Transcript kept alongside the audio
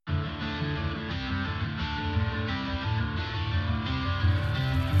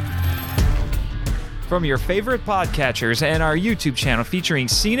From your favorite podcatchers and our YouTube channel featuring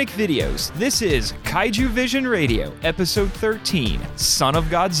scenic videos, this is Kaiju Vision Radio, Episode 13, Son of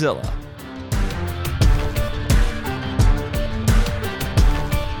Godzilla.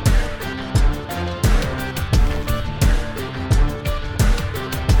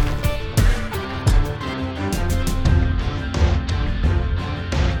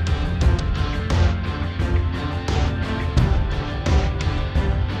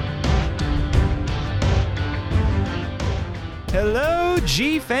 Hello,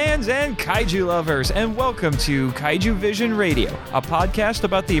 G-fans and kaiju lovers, and welcome to Kaiju Vision Radio, a podcast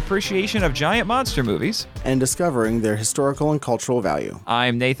about the appreciation of giant monster movies and discovering their historical and cultural value.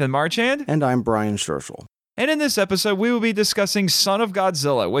 I'm Nathan Marchand. And I'm Brian Scherschel. And in this episode, we will be discussing Son of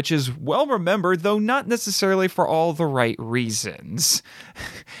Godzilla, which is well remembered, though not necessarily for all the right reasons.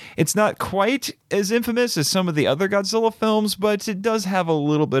 It's not quite as infamous as some of the other Godzilla films, but it does have a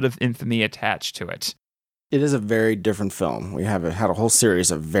little bit of infamy attached to it. It is a very different film. We have had a whole series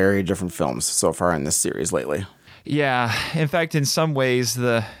of very different films so far in this series lately. Yeah, in fact, in some ways,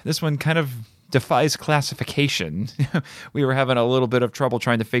 this one kind of defies classification. We were having a little bit of trouble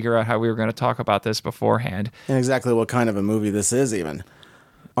trying to figure out how we were going to talk about this beforehand. And exactly what kind of a movie this is, even.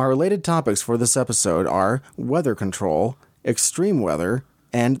 Our related topics for this episode are weather control, extreme weather,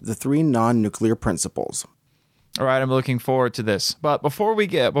 and the 3 non-nuclear principles. All right, I'm looking forward to this. But before we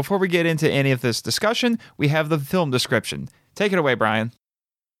get into any of this discussion, we have the film description. Take it away, Brian.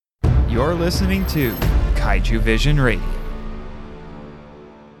 You're listening to Kaiju Vision Radio.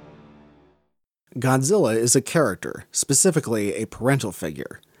 Godzilla is a character, specifically a parental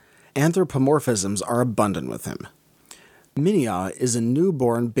figure. Anthropomorphisms are abundant with him. Minya is a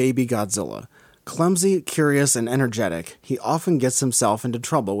newborn baby Godzilla. Clumsy, curious, and energetic, he often gets himself into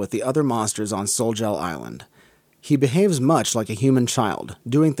trouble with the other monsters on Sol-Gel Island. He behaves much like a human child,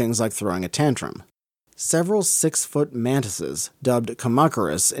 doing things like throwing a tantrum. Several 6-foot mantises, dubbed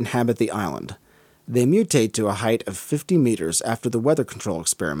Kamacuras, inhabit the island. They mutate to a height of 50 meters after the weather control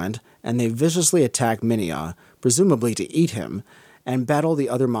experiment, and they viciously attack Minya, presumably to eat him, and battle the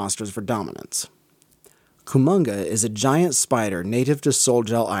other monsters for dominance. Kumonga is a giant spider native to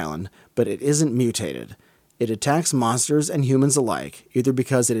Sol-Gel Island, but it isn't mutated. It attacks monsters and humans alike, either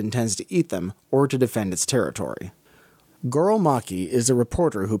because it intends to eat them or to defend its territory. Goro Maki is a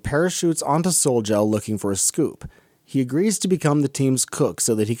reporter who parachutes onto Sol-Gel looking for a scoop. He agrees to become the team's cook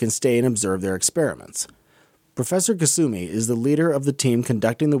so that he can stay and observe their experiments. Professor Kasumi is the leader of the team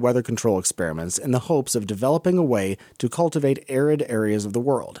conducting the weather control experiments in the hopes of developing a way to cultivate arid areas of the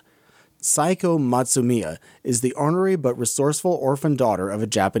world. Saiko Matsumiya is the ornery but resourceful orphan daughter of a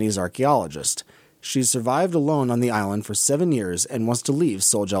Japanese archaeologist. She's survived alone on the island for 7 years and wants to leave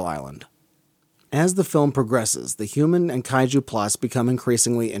Sol-Gel Island. As the film progresses, the human and kaiju plots become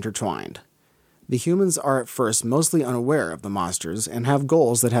increasingly intertwined. The humans are at first mostly unaware of the monsters and have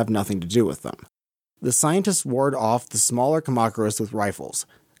goals that have nothing to do with them. The scientists ward off the smaller Kamacuras with rifles.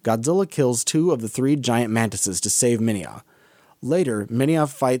 Godzilla kills 2 of the 3 giant mantises to save Minya. Later,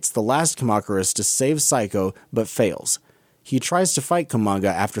 Minya fights the last Kamacuras to save Saiko, but fails. He tries to fight Kumonga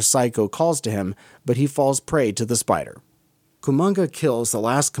after Saiko calls to him, but he falls prey to the spider. Kumonga kills the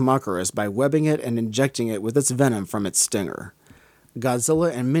last Kamacuras by webbing it and injecting it with its venom from its stinger.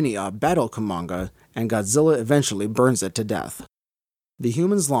 Godzilla and Minya battle Kumonga, and Godzilla eventually burns it to death. The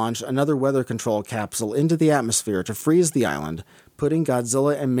humans launch another weather control capsule into the atmosphere to freeze the island, putting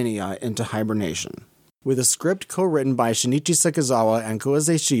Godzilla and Minya into hibernation. With a script co-written by Shinichi Sekizawa and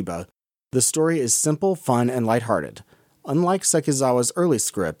Koizumi Shiba, the story is simple, fun, and lighthearted. Unlike Sekizawa's early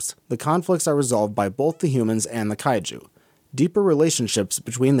scripts, the conflicts are resolved by both the humans and the kaiju. Deeper relationships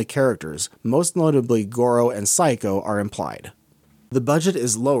between the characters, most notably Goro and Saiko, are implied. The budget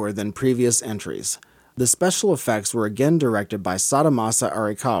is lower than previous entries. The special effects were again directed by Sadamasa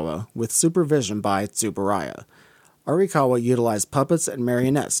Arikawa, with supervision by Tsuburaya. Arikawa utilized puppets and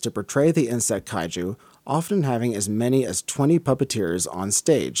marionettes to portray the insect kaiju, often having as many as 20 puppeteers on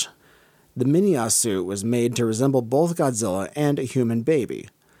stage. The Minya suit was made to resemble both Godzilla and a human baby.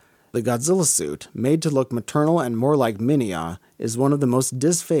 The Godzilla suit, made to look maternal and more like Minya, is one of the most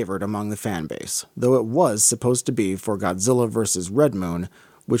disfavored among the fanbase, though it was supposed to be for Godzilla vs. Red Moon,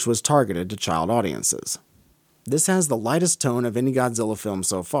 which was targeted to child audiences. This has the lightest tone of any Godzilla film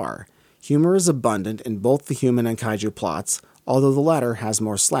so far. Humor is abundant in both the human and kaiju plots, although the latter has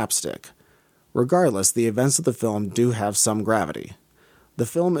more slapstick. Regardless, the events of the film do have some gravity. The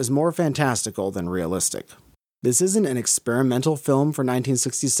film is more fantastical than realistic. This isn't an experimental film for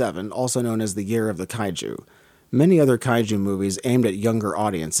 1967, also known as the Year of the Kaiju. Many other kaiju movies aimed at younger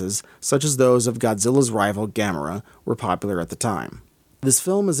audiences, such as those of Godzilla's rival Gamera, were popular at the time. This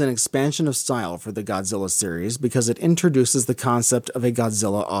film is an expansion of style for the Godzilla series because it introduces the concept of a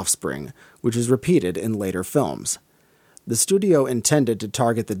Godzilla offspring, which is repeated in later films. The studio intended to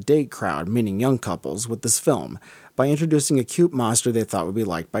target the date crowd, meaning young couples, with this film by introducing a cute monster they thought would be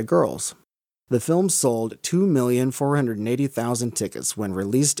liked by girls. The film sold 2,480,000 tickets when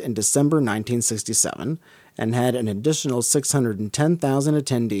released in December 1967 and had an additional 610,000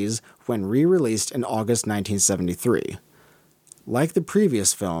 attendees when re-released in August 1973. Like the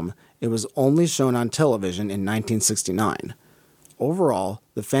previous film, it was only shown on television in 1969. Overall,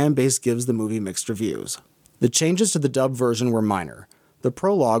 the fan base gives the movie mixed reviews. The changes to the dub version were minor. The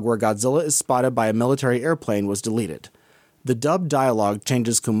prologue where Godzilla is spotted by a military airplane was deleted. The dubbed dialogue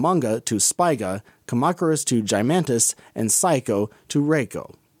changes Kumonga to Spaiga, Kamacuras to Gimantis, and Psycho to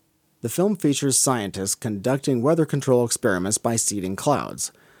Reiko. The film features scientists conducting weather control experiments by seeding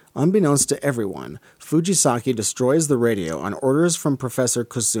clouds. Unbeknownst to everyone, Fujisaki destroys the radio on orders from Professor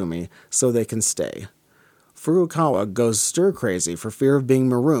Kusumi so they can stay. Furukawa goes stir-crazy for fear of being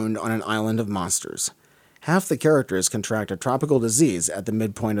marooned on an island of monsters. Half the characters contract a tropical disease at the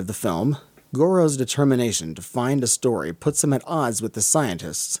midpoint of the film. Goro's determination to find a story puts him at odds with the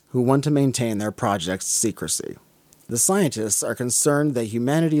scientists, who want to maintain their project's secrecy. The scientists are concerned that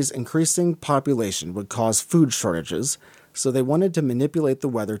humanity's increasing population would cause food shortages, so they wanted to manipulate the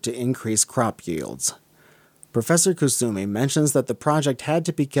weather to increase crop yields. Professor Kusumi mentions that the project had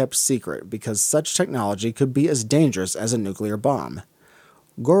to be kept secret because such technology could be as dangerous as a nuclear bomb.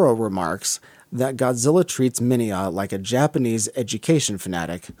 Goro remarks that Godzilla treats Minya like a Japanese education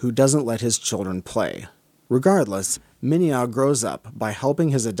fanatic who doesn't let his children play. Regardless, Minya grows up by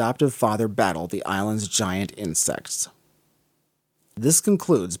helping his adoptive father battle the island's giant insects. This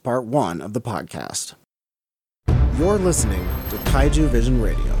concludes part 1 of the podcast. You're listening to Kaiju Vision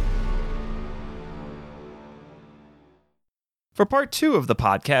Radio. For part 2 of the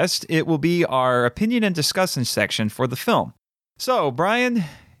podcast, it will be our opinion and discussion section for the film. So, Brian,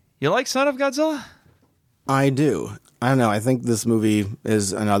 you like Son of Godzilla? I do. I don't know. I think this movie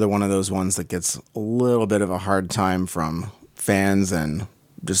is another one of those ones that gets a little bit of a hard time from fans and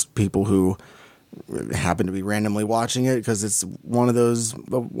just people who happen to be randomly watching it, because it's one of those,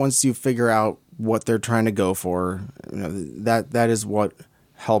 once you figure out what they're trying to go for, that is what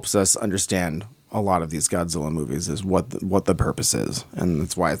helps us understand a lot of these Godzilla movies, is what the purpose is, and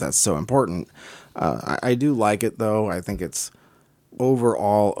that's why that's so important. I do like it, though. I think it's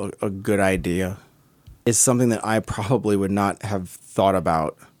overall a good idea. It's something that I probably would not have thought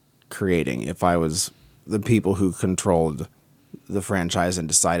about creating if I was the people who controlled the franchise and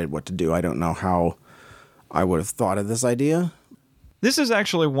decided what to do. I don't know how I would have thought of this idea. This is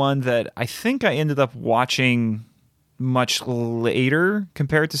actually one that I think I ended up watching much later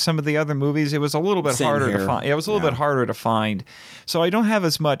compared to some of the other movies. It was a little bit harder to find. It was a little bit harder to find. So I don't have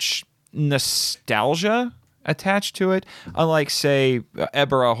as much nostalgia attached to it. Unlike, say,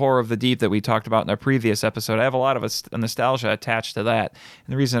 Ebirah, Horror of the Deep that we talked about in our previous episode, I have a lot of nostalgia attached to that.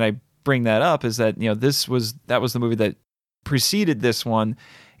 And the reason I bring that up is that, that was the movie that preceded this one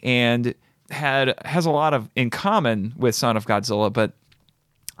and has a lot of in common with Son of Godzilla, but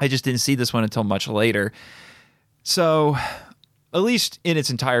I just didn't see this one until much later. So, at least in its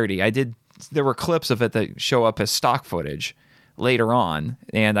entirety, there were clips of it that show up as stock footage later on,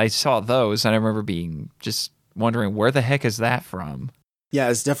 and I saw those, and I remember just wondering, where the heck is that from? Yeah,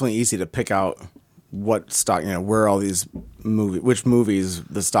 it's definitely easy to pick out what stock, where all these which movies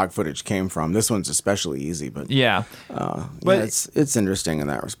the stock footage came from. This one's especially easy, but but it's interesting in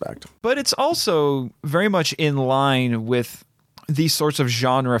that respect. But it's also very much in line with these sorts of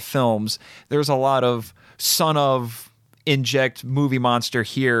genre films. There's a lot of son of inject movie monster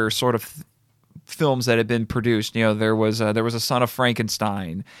here sort of films that had been produced. There was a Son of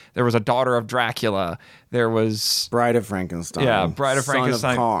Frankenstein. There was a Daughter of Dracula. There was Bride of Frankenstein. Yeah, Bride of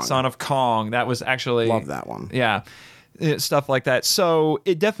Frankenstein. Son of Kong. That was actually, love that one. Yeah, stuff like that. So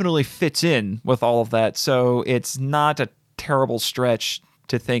it definitely fits in with all of that. So it's not a terrible stretch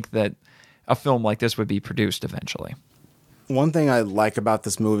to think that a film like this would be produced eventually. One thing I like about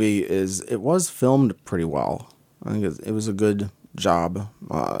this movie is it was filmed pretty well. I think it was a good job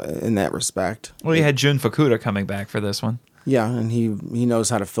in that respect. Well, you had Jun Fukuda coming back for this one. Yeah, and he knows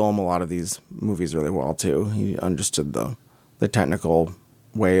how to film a lot of these movies really well too. He understood the technical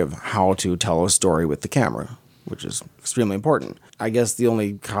way of how to tell a story with the camera, which is extremely important. I guess the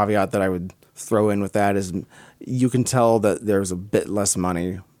only caveat that I would throw in with that is you can tell that there's a bit less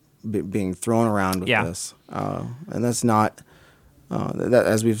money being thrown around with this, and that's not that,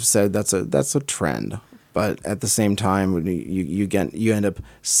 as we've said, that's a trend. But at the same time, you end up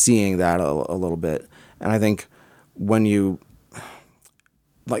seeing that a little bit, and I think when you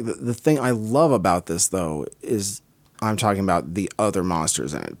like the thing I love about this though is I'm talking about the other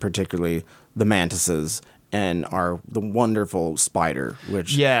monsters in it, particularly the mantises and the wonderful spider,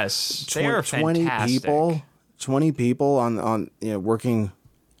 which Yes, they are 20 fantastic. people, 20 people on working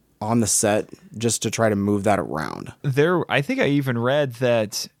on the set just to try to move that around. I think I even read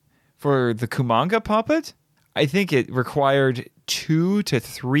that for the Kumanga puppet, I think it required 2 to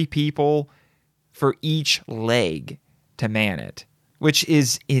 3 people for each leg to man it, which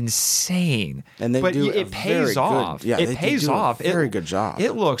is insane. And they do it pays off. Yeah, it pays off. Very good job.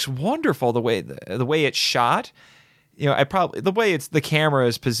 It looks wonderful the way it's shot. The way the camera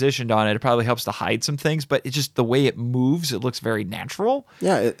is positioned on it probably helps to hide some things, but it's just the way it moves, it looks very natural.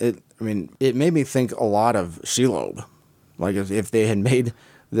 Yeah, it made me think a lot of Shelob. Like if they had made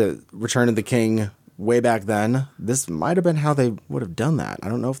the Return of the King way back then, this might have been how they would have done that. I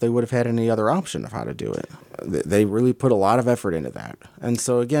don't know if they would have had any other option of how to do it. They really put a lot of effort into that. And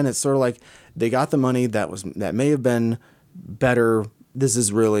so again, it's sort of like they got the money that may have been better. This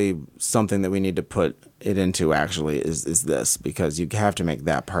is really something that we need to put it into actually is this, because you have to make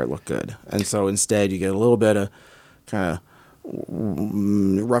that part look good. And so instead you get a little bit of kind of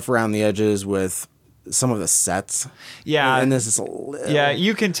rough around the edges with some of the sets. Yeah. And this is a little... Yeah,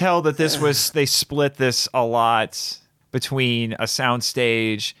 you can tell that they split this a lot between a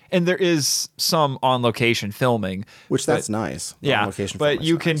soundstage, and there is some on-location filming. Which that's nice. Yeah, On-location but film is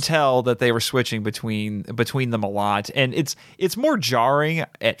you can nice. tell that they were switching between them a lot, and it's more jarring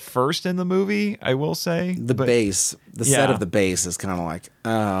at first in the movie, I will say. The bass, the Yeah. set of the bass is kind of like,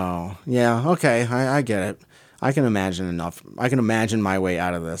 oh, yeah, okay, I get it. I can imagine enough. I can imagine my way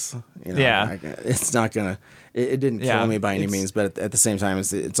out of this. Yeah. It's not going to, it didn't kill Yeah, me by any it's- means, but at the same time,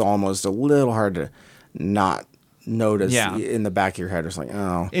 it's almost a little hard to not notice Yeah. in the back of your head. It's like,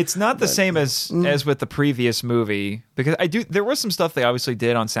 oh. It's not the same as with the previous movie, because there was some stuff they obviously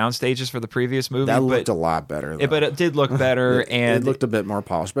did on sound stages for the previous movie. That but, looked a lot better. Though. but it did look better, and it looked a bit more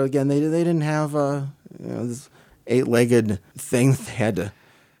polished. But again, they didn't have this 8-legged thing that they had to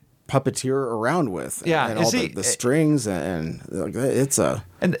puppeteer around with. Yeah, and and all see, the strings and like, it's a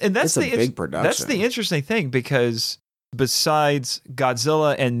and that's it's a the big production. That's the interesting thing, because besides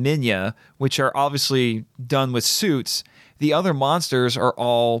Godzilla and Minya, which are obviously done with suits, the other monsters are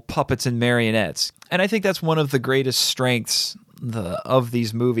all puppets and marionettes. And I think that's one of the greatest strengths of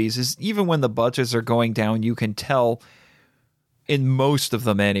these movies is even when the budgets are going down, you can tell, in most of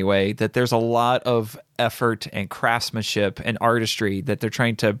them anyway, that there's a lot of effort and craftsmanship and artistry that they're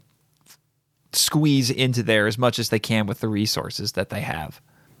trying to squeeze into there as much as they can with the resources that they have.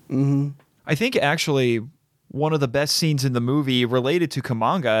 Mm-hmm. I think actually one of the best scenes in the movie related to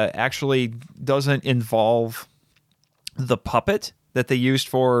Kumanga actually doesn't involve the puppet that they used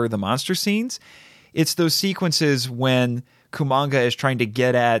for the monster scenes. It's those sequences when Kumanga is trying to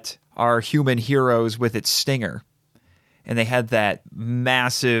get at our human heroes with its stinger. And they had that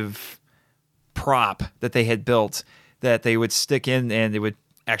massive prop that they had built that they would stick in, and they would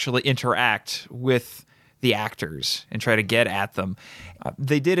actually interact with the actors and try to get at them.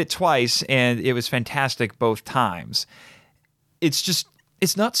 They did it twice, and it was fantastic both times.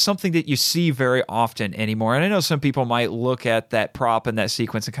 It's not something that you see very often anymore. And I know some people might look at that prop and that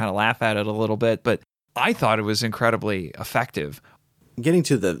sequence and kind of laugh at it a little bit, but I thought it was incredibly effective. Getting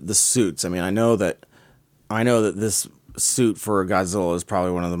to the suits. I mean, I know that this suit for Godzilla is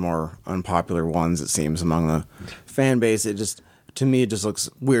probably one of the more unpopular ones, it seems, among the fan base. To me, it just looks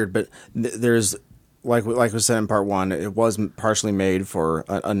weird. But there's, like was said in part one, it was partially made for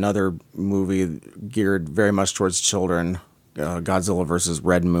another movie geared very much towards children, Godzilla versus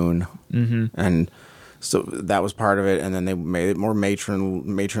Red Moon. Mm-hmm. And so that was part of it. And then they made it more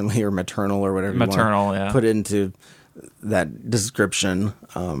matronly or maternal or whatever Maternal, you want to yeah. put into that description.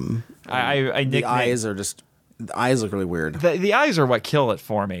 I The eyes look really weird. The eyes are what kill it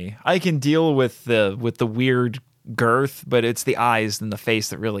for me. I can deal with the weird girth, but it's the eyes and the face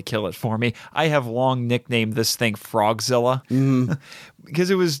that really kill it for me. I have long nicknamed this thing Frogzilla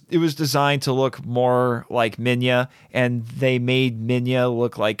because it was designed to look more like Minya, and they made Minya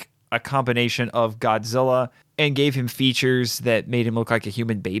look like a combination of Godzilla and gave him features that made him look like a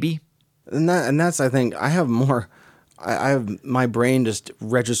human baby. And that's I think I have more. I have my brain just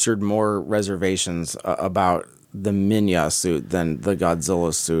registered more reservations about the Minya suit than the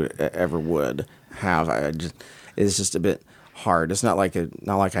Godzilla suit ever would have. It's just a bit hard. It's not like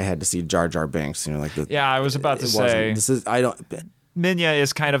I had to see Jar Jar Binks. Yeah, I was about to say Minya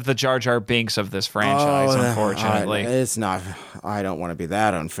is kind of the Jar Jar Binks of this franchise, unfortunately. It's not. I don't want to be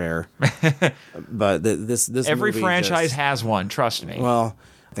that unfair. But this every movie franchise has one. Trust me. Well,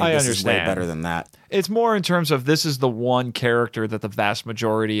 think I this is way understand. better than that. It's more in terms of this is the one character that the vast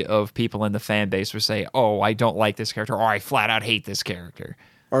majority of people in the fan base would say, oh, I don't like this character, or I flat out hate this character.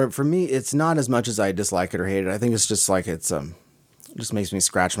 Or for me, it's not as much as I dislike it or hate it. I think it's just like it just makes me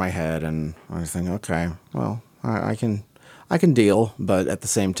scratch my head, and I think, okay, well, I can deal, but at the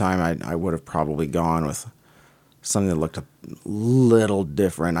same time, I would have probably gone with something that looked a little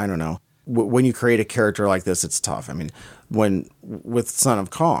different. I don't know. When you create a character like this, it's tough. I mean, with Son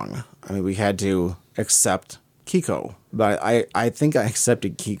of Kong, I mean, we had to accept Kiko, but I think I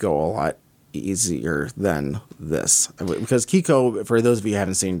accepted Kiko a lot easier than this, because Kiko, for those of you who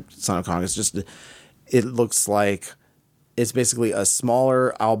haven't seen Son of Kong, it looks like it's basically a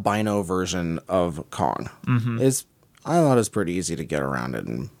smaller albino version of Kong. Mm-hmm. I thought it was pretty easy to get around it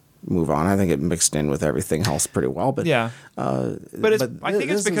and move on. I think it mixed in with everything else pretty well. But yeah, but I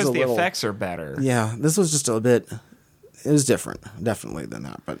think it's because the effects are better. Yeah, this was just a bit. It was different, definitely, than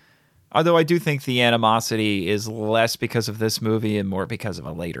that. But although I do think the animosity is less because of this movie and more because of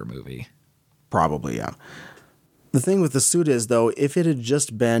a later movie. Probably, yeah. The thing with the suit is, though, if it had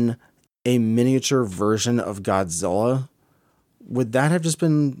just been a miniature version of Godzilla, would that have just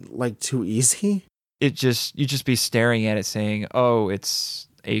been like too easy? You'd just be staring at it saying, oh, it's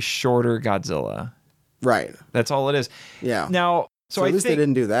a shorter Godzilla. Right. That's all it is. Yeah. Now, so at least they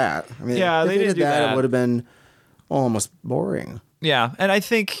didn't do that. I mean, yeah, if they didn't do that. It would have been almost boring. Yeah, and I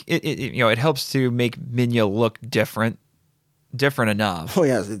think it helps to make Minya look different enough. Oh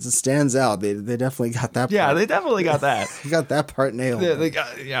yeah, it stands out. They definitely got that part. Yeah, they definitely got that. You got that part nailed. They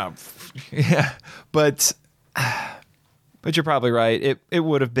got, yeah. But you're probably right. It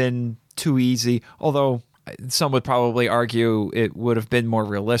would have been too easy, although some would probably argue it would have been more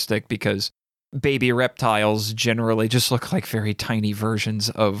realistic because baby reptiles generally just look like very tiny versions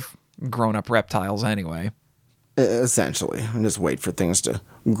of grown-up reptiles anyway. Essentially, and just wait for things to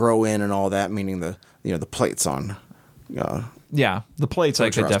grow in and all that, meaning the plates on. Yeah, the plates I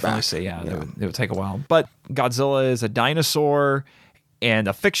could definitely see. Yeah, it would take a while. But Godzilla is a dinosaur, and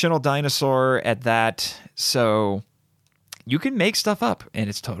a fictional dinosaur at that, so you can make stuff up, and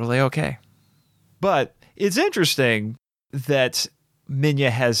it's totally okay. But it's interesting that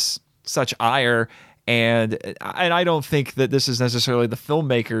Minya has such ire, and I don't think that this is necessarily the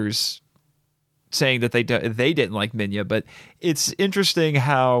filmmakers saying that they didn't like Minya, but it's interesting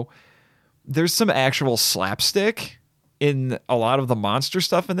how there's some actual slapstick in a lot of the monster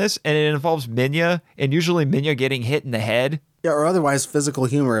stuff in this, and it involves Minya, and usually Minya getting hit in the head. Yeah, or otherwise physical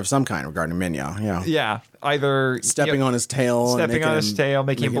humor of some kind regarding Minya. Yeah. Yeah, either stepping on his tail,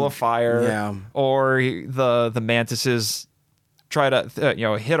 making him blow fire. Yeah. Or the mantises try to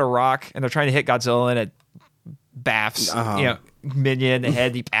hit a rock, and they're trying to hit Godzilla, and it baffs Minya in the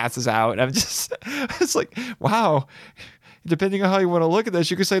head. He passes out, and it's like, wow. Depending on how you want to look at this,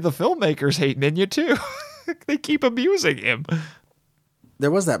 you could say the filmmakers hate Minya too. They keep abusing him.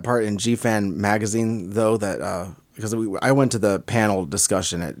 There was that part in GFan magazine, though, that because I went to the panel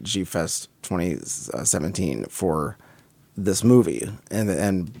discussion at GFest 2017 for this movie,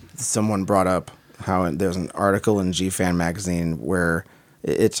 and someone brought up how there's an article in GFan magazine where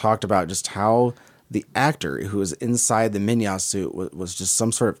it talked about just how the actor who was inside the Minya suit was just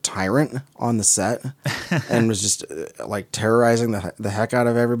some sort of tyrant on the set and was just like terrorizing the heck out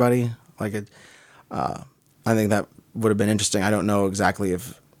of everybody. Like it, I think that would have been interesting. I don't know exactly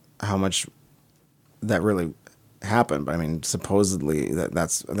how much that really happened, but I mean, supposedly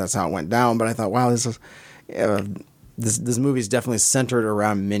that's how it went down. But I thought, wow, this movie is definitely centered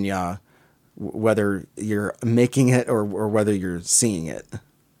around Minya, whether you're making it or whether you're seeing it.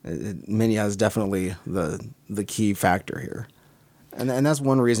 Minya is definitely the key factor here, and that's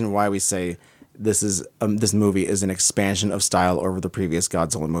one reason why we say this movie is an expansion of style over the previous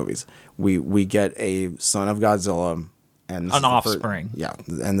Godzilla movies. We get a son of Godzilla and an offspring.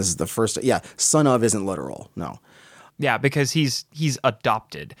 And this is the first. Yeah, son of isn't literal. No. Yeah, because he's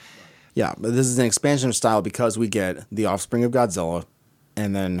adopted. Yeah, but this is an expansion of style because we get the offspring of Godzilla,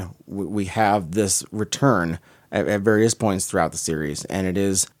 and then we have this return at various points throughout the series, and it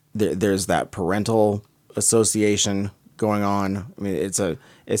is there's that parental association going on. I mean, it's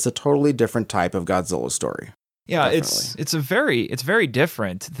a totally different type of Godzilla story. Yeah, definitely. It's very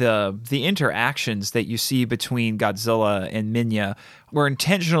different. The interactions that you see between Godzilla and Minya were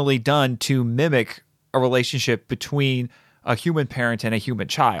intentionally done to mimic a relationship between a human parent and a human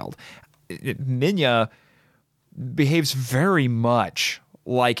child. Minya behaves very much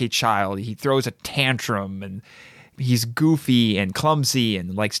like a child. He throws a tantrum, and he's goofy and clumsy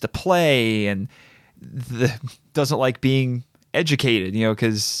and likes to play, and doesn't like being educated,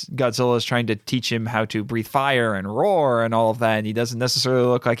 because Godzilla is trying to teach him how to breathe fire and roar and all of that, and he doesn't necessarily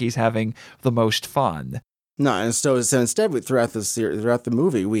look like he's having the most fun. No, and so instead, throughout the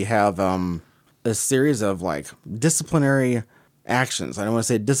movie, we have a series of like disciplinary actions. I don't want to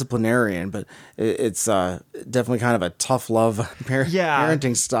say disciplinarian, but it's definitely kind of a tough love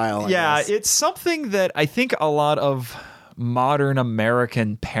parenting style. I guess. It's something that I think a lot of modern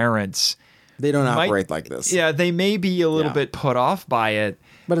American parents, they don't operate like this. Yeah, they may be a little bit put off by it.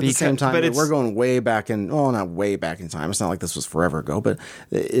 But at the same time, we're going way back not way back in time. It's not like this was forever ago, but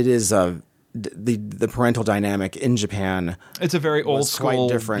it is the parental dynamic in Japan. It's a very old school,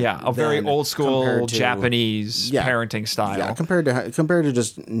 different. Yeah, a very old school Japanese parenting style. Yeah, compared to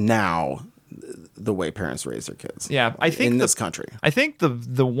just now, the way parents raise their kids. Yeah, I think in this country, I think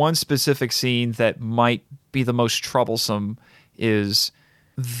the one specific scene that might be the most troublesome is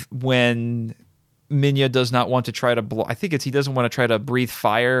when Minya does not want to try to blow. I think he doesn't want to try to breathe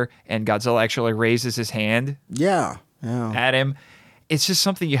fire, and Godzilla actually raises his hand. At him. It's just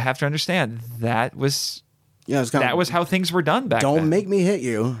something you have to understand. That was how things were done back then. Don't make me hit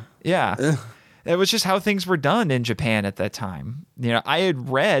you. Yeah. It was just how things were done in Japan at that time. I had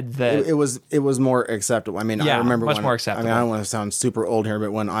read that it was more acceptable. I mean, I remember much more acceptable. I mean, I don't want to sound super old here,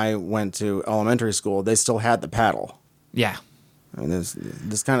 but when I went to elementary school, they still had the paddle. Yeah. I mean,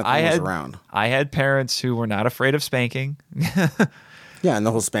 this kind of thing was around. I had parents who were not afraid of spanking. Yeah, and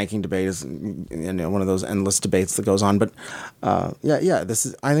the whole spanking debate is one of those endless debates that goes on. But I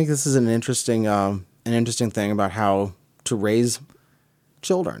think this is an interesting thing about how to raise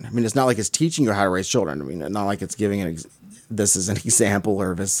children. I mean, it's not like it's teaching you how to raise children. I mean, not like it's giving this is an example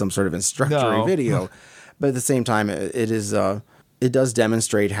or if it's some sort of instructory video. But at the same time, it does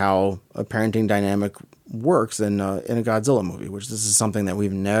demonstrate how a parenting dynamic works in a Godzilla movie, which this is something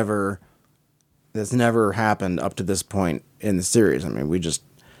that that's never happened up to this point in the series. I mean, we just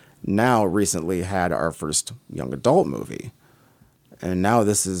now recently had our first young adult movie. And now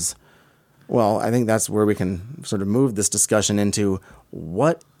this is, I think that's where we can sort of move this discussion into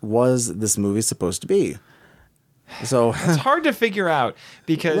what was this movie supposed to be? So it's hard to figure out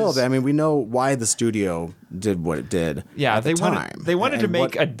because a little bit. I mean, we know why the studio did what it did. Yeah, at the time. They wanted to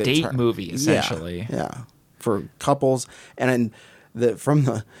make a date movie essentially. Yeah, for couples, and from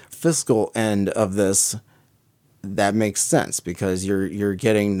the fiscal end of this, that makes sense because you're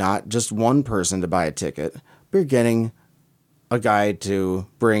getting not just one person to buy a ticket, but you're getting a guy to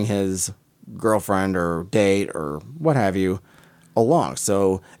bring his girlfriend or date or what have you along.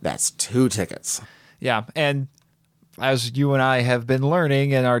 So that's 2 tickets. Yeah, and as you and I have been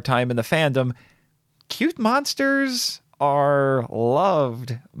learning in our time in the fandom, cute monsters are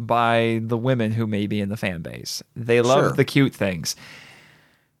loved by the women who may be in the fan base. They love the cute things.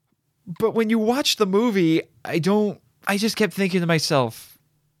 But when you watch the movie, I just kept thinking to myself,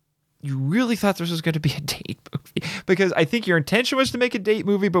 you really thought this was going to be a date movie? Because I think your intention was to make a date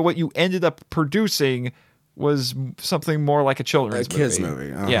movie, but what you ended up producing was something more like a children's movie. A kid's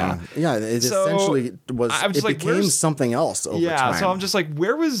movie. Uh-huh. Yeah. Yeah, it essentially was, it became something else over time. Yeah, so I'm just like,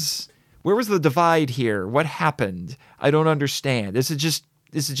 where was the divide here? What happened? I don't understand. Is it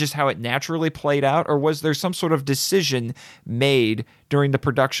just how it naturally played out, or was there some sort of decision made during the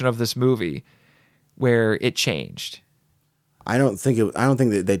production of this movie where it changed? I don't think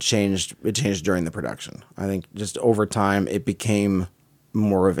that they changed. It changed during the production. I think just over time it became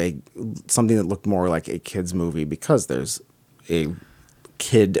more of something that looked more like a kid's movie because there's a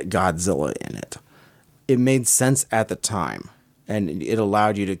kid Godzilla in it. It made sense at the time, and it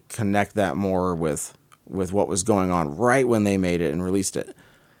allowed you to connect that more with what was going on right when they made it and released it.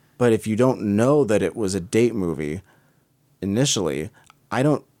 But if you don't know that it was a date movie initially, I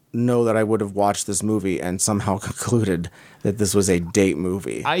don't know that I would have watched this movie and somehow concluded that this was a date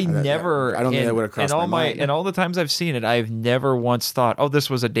movie. I don't think that would have crossed my mind. And all the times I've seen it, I've never once thought, oh, this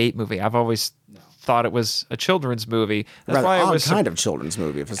was a date movie. I've always thought it was a children's movie. That's why it was kind of children's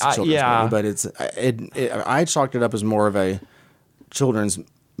movie if it's a children's movie, but I chalked it up as more of a children's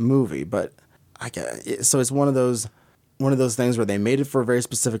movie. But so it's one of those things where they made it for a very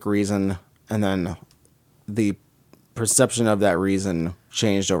specific reason, and then the perception of that reason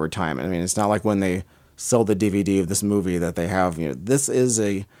changed over time. I mean, it's not like when they sell the DVD of this movie that they have, this is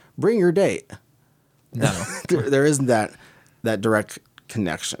a bring your date. No, there isn't that direct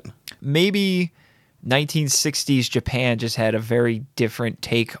connection. Maybe 1960s Japan just had a very different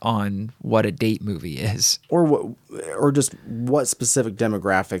take on what a date movie is, or just what specific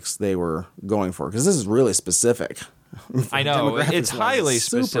demographics they were going for. Because this is really specific. I know it's highly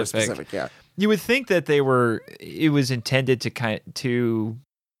specific. Yeah. You would think that it was intended to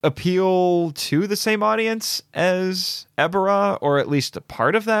appeal to the same audience as Ebirah, or at least a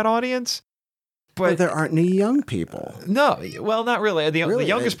part of that audience. But there aren't any young people. No, well, not really. The Really?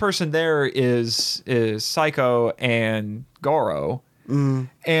 youngest person there is Psycho and Goro,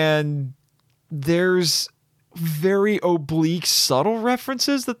 and there's very oblique, subtle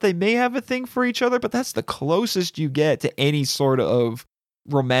references that they may have a thing for each other, but that's the closest you get to any sort of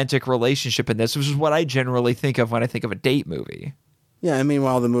romantic relationship in this, which is what I generally think of when I think of a date movie. Yeah, and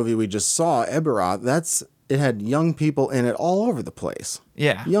meanwhile, the movie we just saw, Ebirah, it had young people in it all over the place.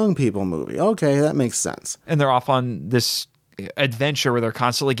 Yeah. Young people movie. Okay, that makes sense. And they're off on this adventure where they're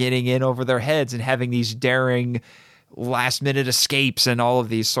constantly getting in over their heads and having these daring last-minute escapes and all of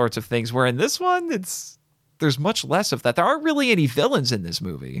these sorts of things, where in this one, there's much less of that. There aren't really any villains in this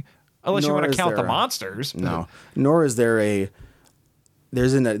movie, unless you want to count the monsters. No. Nor is there there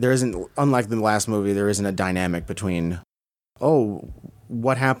isn't, unlike the last movie, there isn't a dynamic between,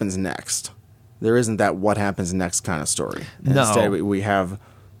 what happens next? There isn't that what happens next kind of story. No. Instead, we have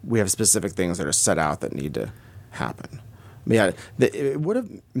specific things that are set out that need to happen. But yeah, it would have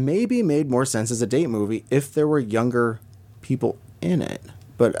maybe made more sense as a date movie if there were younger people in it.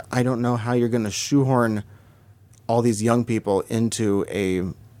 But I don't know how you're going to shoehorn all these young people into a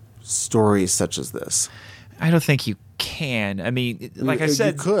story such as this. I don't think you can. I mean, like I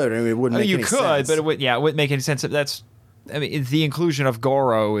said, you could. I mean, it wouldn't make any sense. But it wouldn't make any sense. The inclusion of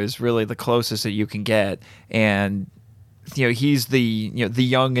Goro is really the closest that you can get, and he's the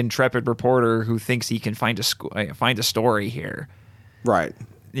young intrepid reporter who thinks he can find a story here, right?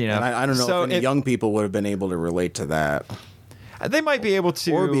 And I don't know if any young people would have been able to relate to that. They might be able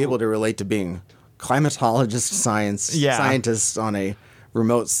to, or be able to relate to being climatologist scientists on a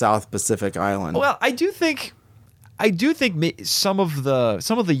remote South Pacific island. Well, I do think some of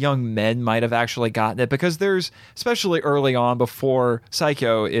the young men might have actually gotten it, because there's, especially early on before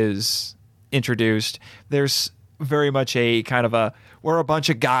Psycho is introduced, there's very much a kind of we're a bunch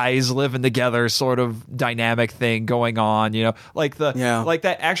of guys living together sort of dynamic thing going on, like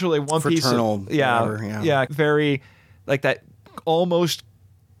that actually one fraternal piece of, very like that almost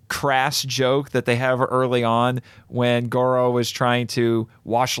crass joke that they have early on when Goro was trying to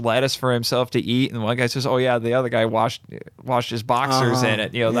wash lettuce for himself to eat, and one guy says, "Oh yeah, the other guy washed his boxers in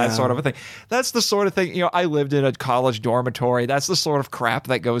it." That sort of a thing. That's the sort of thing. I lived in a college dormitory. That's the sort of crap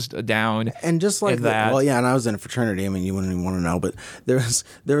that goes down. And just like that. Well, yeah, and I was in a fraternity. I mean, you wouldn't even want to know, but there's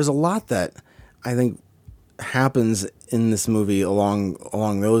a lot that I think happens in this movie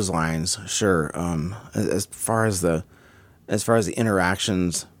along those lines. Sure, as far as the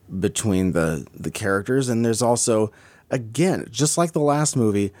interactions between the characters, and there's also, again, just like the last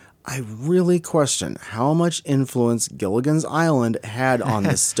movie, I really question how much influence Gilligan's Island had on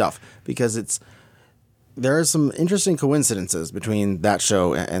this stuff, because there are some interesting coincidences between that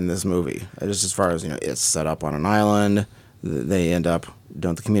show and this movie. Just as far as it's set up on an island,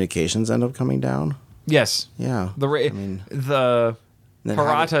 don't the communications end up coming down? Yes. Yeah. The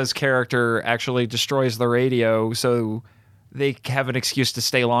Parata's character actually destroys the radio, so they have an excuse to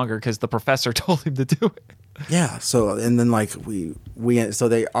stay longer because the professor told him to do it. Yeah. So, and then so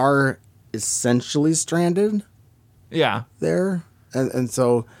they are essentially stranded. Yeah. There. And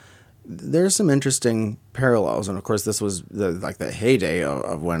so there's some interesting parallels. And of course, this was the heyday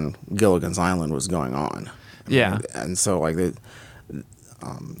of when Gilligan's Island was going on. And so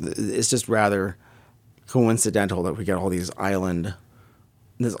it's just rather coincidental that we get all this island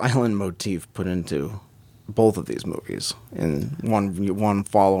motif put into both of these movies, and one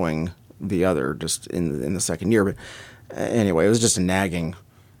following the other just in the second year. But anyway, it was just a nagging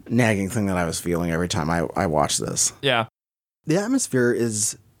thing that I was feeling every time I watched this. Yeah. The atmosphere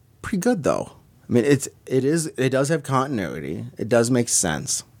is pretty good, though. I mean, it does have continuity. It does make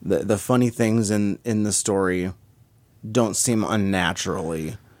sense. The funny things in the story don't seem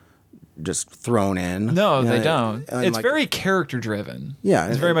unnaturally just thrown in. No, they don't. It's very character driven. Yeah.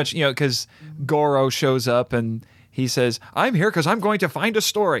 It's very much, because Goro shows up and he says, "I'm here because I'm going to find a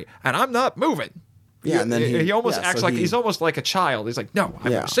story and I'm not moving." Yeah, and then he almost acts like he's almost like a child. He's like, "No,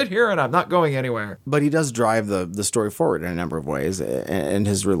 I'm going to sit here and I'm not going anywhere." But he does drive the story forward in a number of ways, and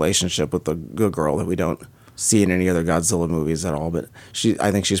his relationship with the good girl that we don't see in any other Godzilla movies at all. But I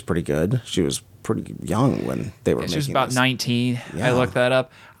think she's pretty good. She was pretty young when they were making this. She was about 19. Yeah. I looked that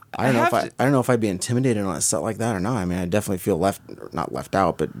up. I don't know if I'd be intimidated on a set like that or not. I mean, I definitely feel not left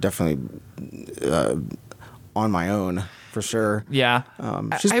out, but definitely on my own for sure. Yeah.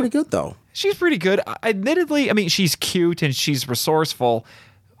 She's pretty good though. She's pretty good. Admittedly, I mean, she's cute and she's resourceful.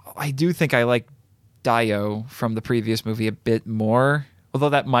 I do think I like Dio from the previous movie a bit more Although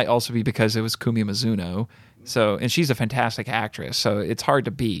that might also be because it was Kumi Mizuno. So, and she's a fantastic actress, so it's hard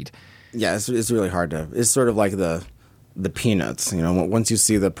to beat. Yeah, it's really hard to. It's sort of like the Peanuts. You know, once you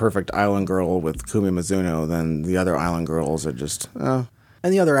see the perfect island girl with Kumi Mizuno, then the other island girls are just. And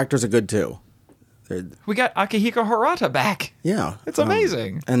the other actors are good too. We got Akihiko Hirata back. Yeah, it's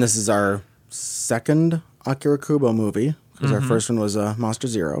amazing. And this is our second Akira Kubo movie, because our first one was Monster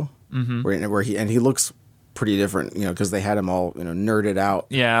Zero, where he looks pretty different, you know, because they had him all, you know, nerded out.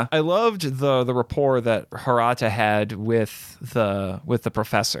 Yeah, I loved the rapport that Hirata had with the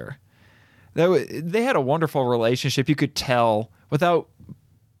professor. They had a wonderful relationship. You could tell without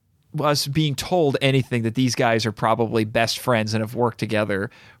us being told anything that these guys are probably best friends and have worked together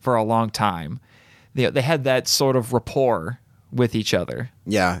for a long time. They had that sort of rapport with each other.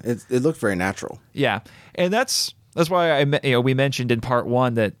 Yeah, it looked very natural. Yeah, and that's why we mentioned in part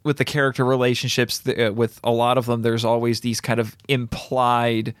one that with the character relationships, with a lot of them, there's always these kind of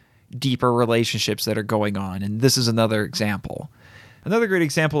implied deeper relationships that are going on, and this is another example. Another great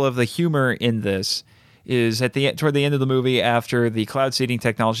example of the humor in this is toward the end of the movie, after the cloud seeding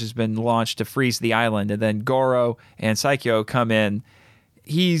technology has been launched to freeze the island, and then Goro and Saikyo come in.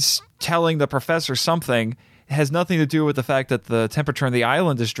 He's telling the professor something. It has nothing to do with the fact that the temperature on the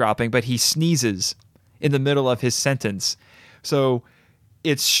island is dropping, but he sneezes in the middle of his sentence. So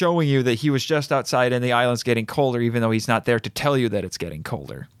it's showing you that he was just outside and the island's getting colder, even though he's not there to tell you that it's getting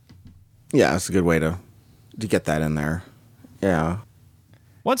colder. Yeah, it's a good way to get that in there. Yeah.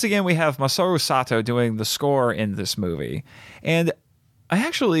 Once again, we have Masaru Sato doing the score in this movie. And I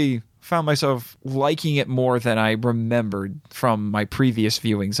actually found myself liking it more than I remembered from my previous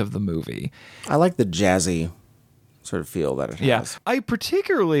viewings of the movie. I like the jazzy sort of feel that it has. Yeah. I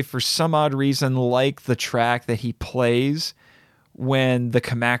particularly, for some odd reason, like the track that he plays when the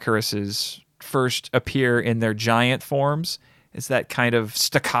Kamacuruses first appear in their giant forms. It's that kind of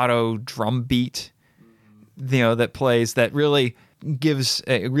staccato drum beat, you know, that plays, that really gives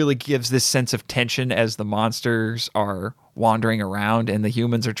this sense of tension as the monsters are wandering around and the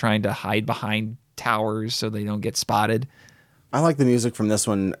humans are trying to hide behind towers so they don't get spotted. I like the music from this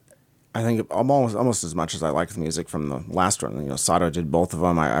one. I think almost as much as I like the music from the last one. You know, Sato did both of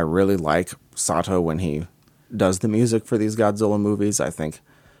them. I really like Sato when he does the music for these Godzilla movies. I think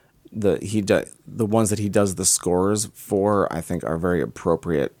the ones that he does the scores for, I think, are very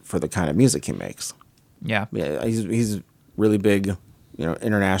appropriate for the kind of music he makes. Yeah, he's really big, you know,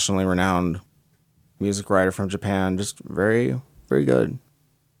 internationally renowned music writer from Japan. Just very, very good.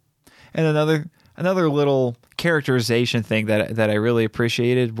 And another little characterization thing that I really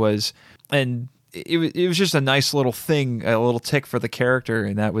appreciated was, and it was just a nice little thing, a little tick for the character,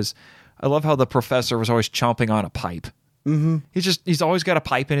 and that was, I love how the professor was always chomping on a pipe. Mm-hmm. He's always got a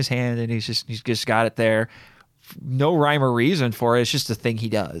pipe in his hand, and he's just got it there. No rhyme or reason for it. It's just a thing he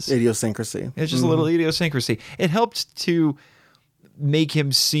does. Idiosyncrasy. It's just a little idiosyncrasy. It helped to make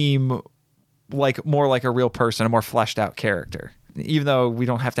him seem more like a real person, a more fleshed out character, even though we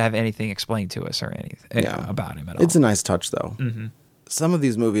don't have to have anything explained to us or anything about him at all. It's a nice touch, though. Mm-hmm. Some of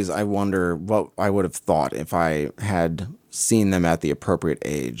these movies, I wonder what I would have thought if I had seen them at the appropriate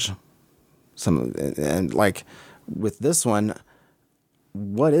age. And like with this one,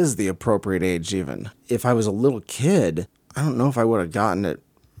 what is the appropriate age even? If I was a little kid, I don't know if I would have gotten it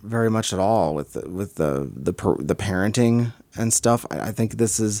very much at all with the parenting and stuff. I think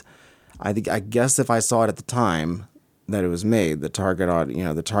this is, I guess if I saw it at the time that it was made, the target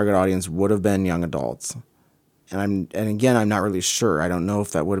audience would have been young adults. And again, I'm not really sure. I don't know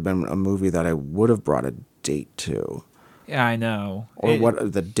if that would have been a movie that I would have brought a date to. Yeah, I know. Or what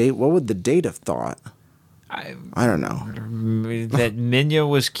would the date have thought? I don't know. That Minya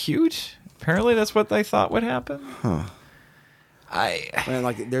was cute. Apparently, that's what they thought would happen. Huh.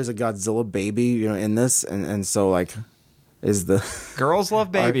 There's a Godzilla baby, you know, in this, and so like, is the girls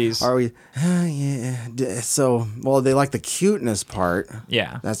love babies? Are we? Yeah. So, well, they like the cuteness part.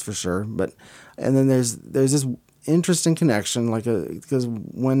 Yeah, that's for sure. But and then there's this interesting connection, because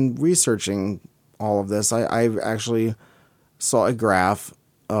when researching all of this, I actually saw a graph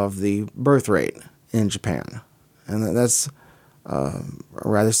of the birth rate in Japan, and that's a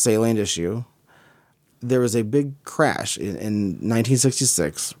rather salient issue. There was a big crash in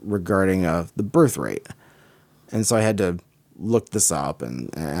 1966 regarding the birth rate, and so I had to look this up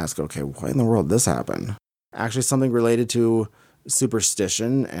and ask, okay, why in the world did this happen? Actually, something related to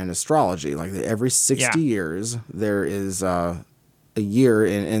superstition and astrology. Like every 60 years, there is a year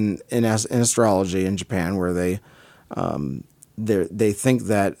in astrology in Japan where they think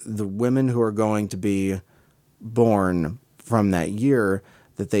that the women who are going to be born from that year,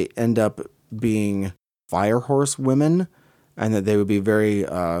 that they end up being fire horse women, and that they would be very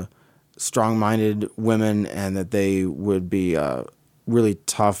strong-minded women, and that they would be really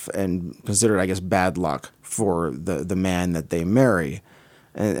tough and considered, I guess, bad luck for the man that they marry.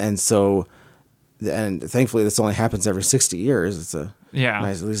 And so, and thankfully this only happens every 60 years. It's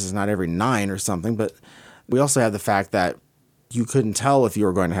nice, at least it's not every 9 or something. But we also have the fact that you couldn't tell if you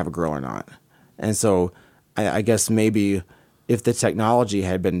were going to have a girl or not. And so I guess maybe if the technology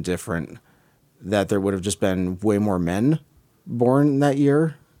had been different, that there would have just been way more men born that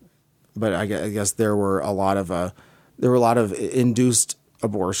year. But I guess there were a lot of induced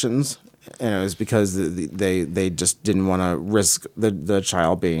abortions, and it was because they just didn't want to risk the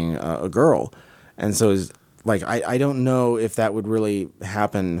child being a girl. And so it's like I don't know if that would really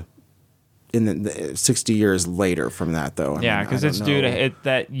happen in the 60 years later from that, though. Because it's due to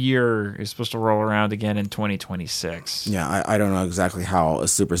that year is supposed to roll around again in 2026. Yeah, I don't know exactly how a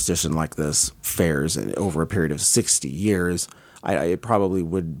superstition like this fares over a period of 60 years. It probably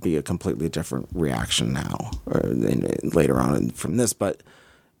would be a completely different reaction now, or later on from this, but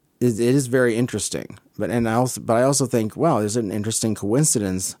it is very interesting. But I also think, wow, there's an interesting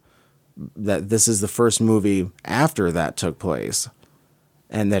coincidence that this is the first movie after that took place,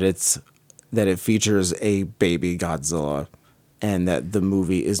 and that it features a baby Godzilla, and that the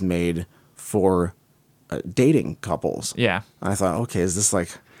movie is made for dating couples. Yeah, and I thought, okay, is this like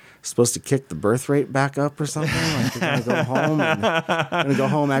supposed to kick the birth rate back up or something? Like they're gonna go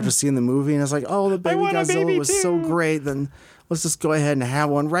home after seeing the movie, and it's like, oh, the baby Godzilla was so great, then let's just go ahead and have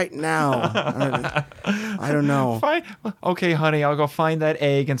one right now. I don't know. Fine. Okay, honey, I'll go find that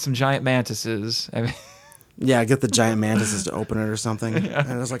egg and some giant mantises. Yeah, get the giant mantises to open it or something. Yeah.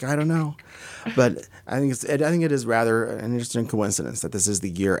 And I was like, I don't know. But I think it is rather an interesting coincidence that this is the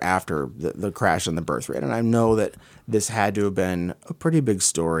year after the crash in the birth rate. And I know that this had to have been a pretty big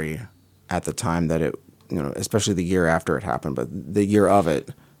story at the time that it, especially the year after it happened. But the year of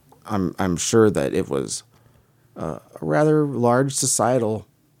it, I'm sure that it was a rather large societal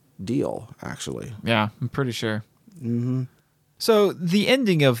deal, actually. Yeah, I'm pretty sure. Mm-hmm. So the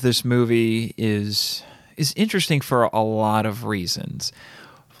ending of this movie is interesting for a lot of reasons.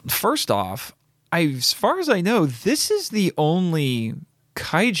 First off, as far as I know, this is the only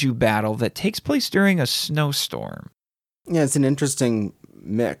kaiju battle that takes place during a snowstorm. Yeah, it's an interesting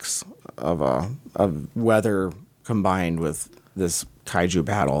mix of weather combined with this kaiju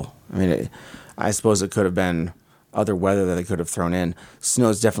battle. I mean, I suppose it could have been other weather that they could have thrown in. Snow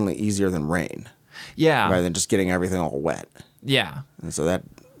is definitely easier than rain. Yeah. Rather than just getting everything all wet. Yeah. And so it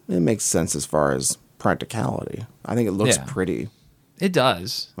makes sense as far as practicality. I think it looks pretty. It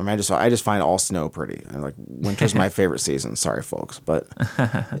does. I mean, I just find all snow pretty. And like winter's my favorite season. Sorry, folks, but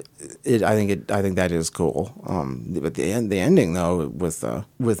I think that is cool. But the ending though with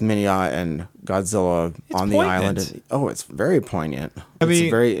Minya and Godzilla on the island. It's very poignant. It's a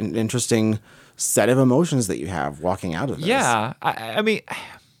very interesting set of emotions that you have walking out of this. Yeah, I mean,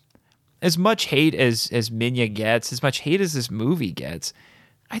 as much hate as Minya gets, as much hate as this movie gets,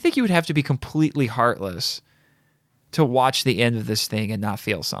 I think you would have to be completely heartless to watch the end of this thing and not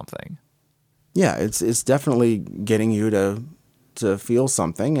feel something. Yeah, it's definitely getting you to feel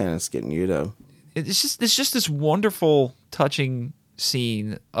something, and it's getting you to. It's just this wonderful, touching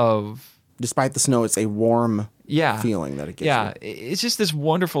scene of. Despite the snow, it's a warm feeling that it gives you. Yeah, it's just this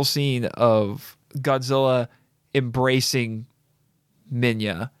wonderful scene of Godzilla embracing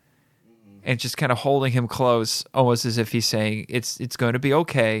Minya and just kind of holding him close, almost as if he's saying, "It's going to be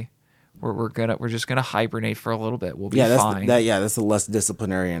okay. We're just gonna hibernate for a little bit. We'll be fine." That's the less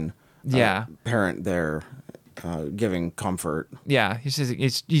disciplinarian parent there, giving comfort. Yeah, he's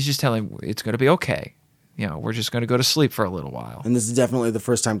just telling him it's going to be okay. We're just going to go to sleep for a little while. And this is definitely the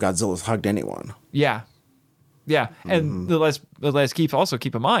first time Godzilla's hugged anyone. Yeah. And let's keep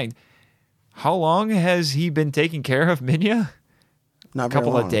in mind, how long has he been taking care of Minya? Not a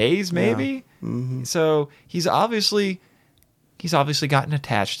couple of days, maybe. Yeah. Mm-hmm. So he's obviously gotten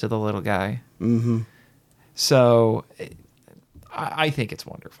attached to the little guy. Mm-hmm. So I think it's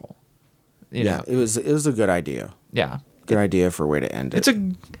wonderful. It was a good idea. Yeah, good idea for a way to end it.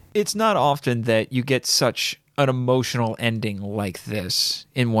 It's not often that you get such an emotional ending like this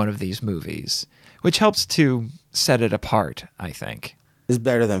in one of these movies, which helps to set it apart, I think. It's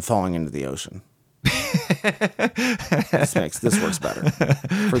better than falling into the ocean. This works better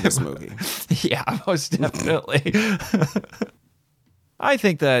for this movie. Yeah, most definitely. I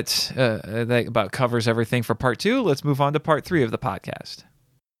think that about covers everything for part 2. Let's move on to part 3 of the podcast.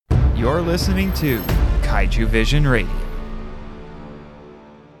 You're listening to Kaiju Vision Radio.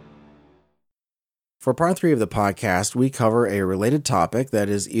 For part 3 of the podcast, we cover a related topic that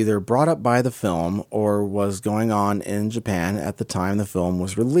is either brought up by the film or was going on in Japan at the time the film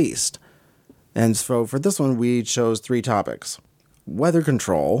was released. And so for this one, we chose 3 topics: weather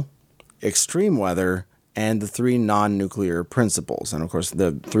control, extreme weather, and the 3 non-nuclear principles. And of course,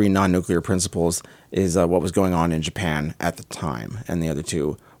 the 3 non-nuclear principles is what was going on in Japan at the time, and the other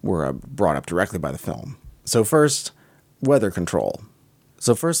 2 were brought up directly by the film. So first, weather control.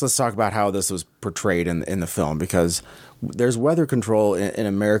 So first, let's talk about how this was portrayed in the film, because there's weather control in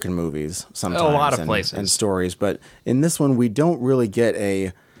American movies sometimes. A lot of places. And stories, but in this one, we don't really get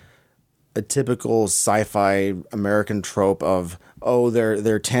a typical sci-fi American trope of, oh,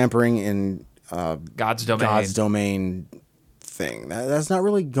 they're tampering in God's domain thing. That's not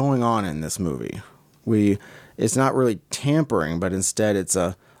really going on in this movie. It's not really tampering, but instead it's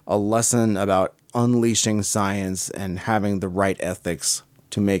a lesson about unleashing science and having the right ethics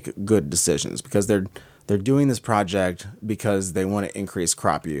to make good decisions, because they're doing this project because they want to increase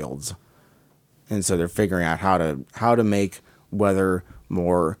crop yields, and so they're figuring out how to make weather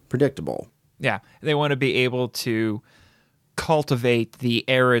more predictable. Yeah, they want to be able to cultivate the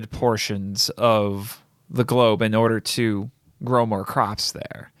arid portions of the globe in order to grow more crops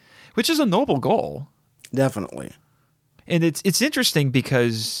there, which is a noble goal. Definitely. And it's interesting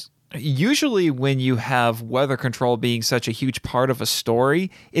because usually when you have weather control being such a huge part of a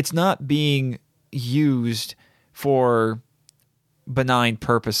story, it's not being used for benign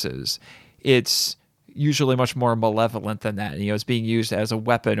purposes. It's usually much more malevolent than that. It's being used as a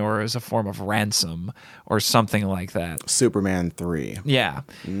weapon or as a form of ransom or something like that. Superman 3. Yeah.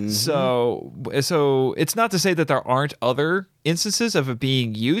 Mm-hmm. So it's not to say that there aren't other instances of it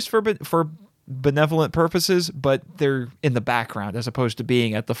being used for benevolent purposes, but they're in the background as opposed to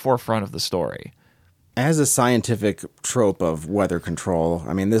being at the forefront of the story. As a scientific trope of weather control,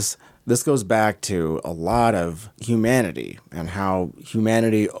 I mean, this goes back to a lot of humanity and how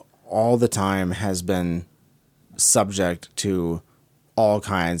humanity all the time has been subject to all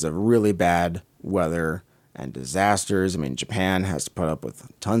kinds of really bad weather and disasters. I mean, Japan has to put up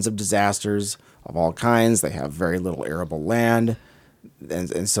with tons of disasters of all kinds. They have very little arable land.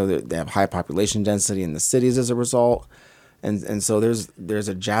 And so they have high population density in the cities as a result. And so there's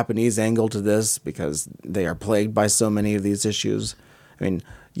a Japanese angle to this because they are plagued by so many of these issues. I mean,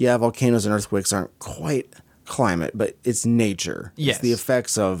 yeah, volcanoes and earthquakes aren't quite climate, but it's nature. Yes. It's the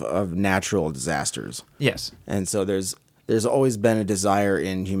effects of natural disasters. Yes. And so there's always been a desire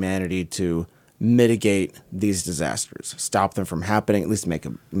in humanity to mitigate these disasters, stop them from happening, at least make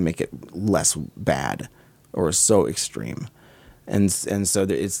it less bad or so extreme. And so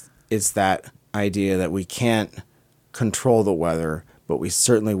it's that idea that we can't control the weather, but we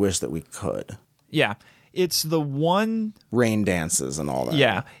certainly wish that we could. Yeah. It's the one... rain dances and all that.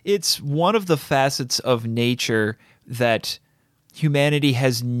 Yeah. It's one of the facets of nature that humanity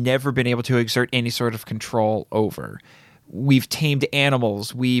has never been able to exert any sort of control over. We've tamed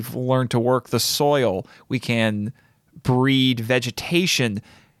animals. We've learned to work the soil. We can breed vegetation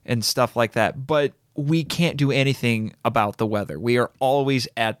and stuff like that. But we can't do anything about the weather. We are always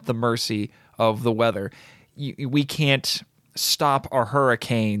at the mercy of the weather. We can't stop a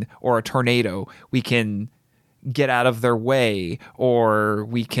hurricane or a tornado. We can get out of their way, or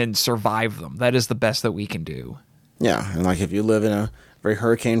we can survive them. That is the best that we can do. Yeah, and like if you live in a very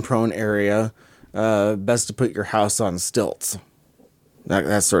hurricane-prone area, best to put your house on stilts.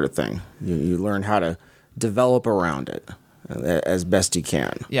 That sort of thing. You learn how to develop around it as best you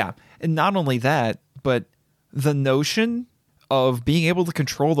can. Yeah, and not only that, but the notion of being able to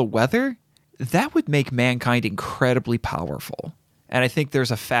control the weather, that would make mankind incredibly powerful. And I think there's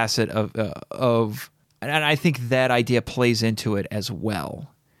a facet of and I think that idea plays into it as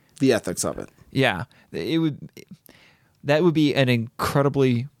well. The ethics of it. Yeah, that would be an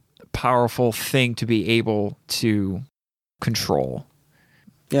incredibly powerful thing to be able to control.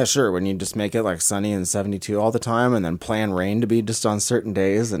 Yeah, sure. When you just make it like sunny and 72 all the time, and then plan rain to be just on certain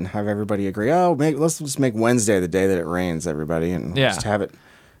days, and have everybody agree. Oh, let's just make Wednesday the day that it rains, everybody, and just have it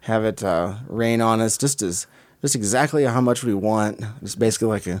rain on us just exactly how much we want. It's basically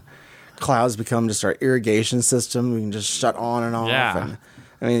like clouds become just our irrigation system. We can just shut on and off. Yeah. And,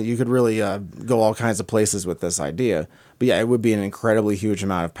 I mean, you could really go all kinds of places with this idea. But yeah, it would be an incredibly huge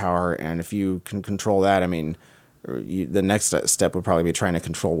amount of power, and if you can control that, I mean, the next step would probably be trying to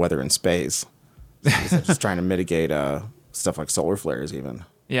control weather in space. Just trying to mitigate stuff like solar flares even.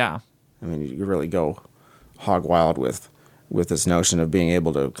 Yeah. I mean, you really go hog wild with this notion of being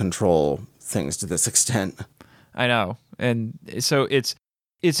able to control things to this extent. I know. And so it's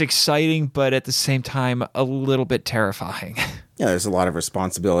exciting, but at the same time, a little bit terrifying. Yeah, there's a lot of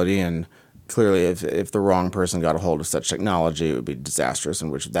responsibility and clearly, if the wrong person got a hold of such technology, it would be disastrous. In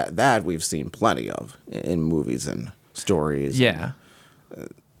which that we've seen plenty of in movies and stories. Yeah.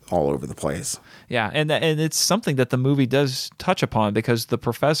 And, all over the place. Yeah, and it's something that the movie does touch upon, because the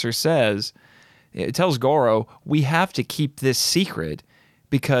professor says, it tells Goro, we have to keep this secret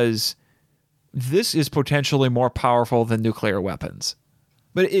because this is potentially more powerful than nuclear weapons.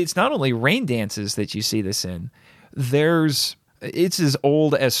 But it's not only rain dances that you see this in. It's as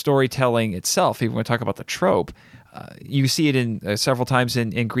old as storytelling itself. Even when we talk about the trope, you see it in several times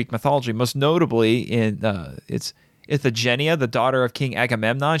in Greek mythology. Most notably in it's Iphigenia, the daughter of King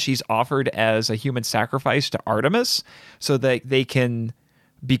Agamemnon. She's offered as a human sacrifice to Artemis so that they can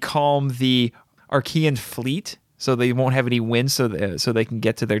becalm the Achaean fleet, so they won't have any wind, so they can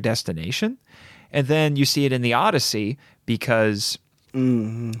get to their destination. And then you see it in the Odyssey because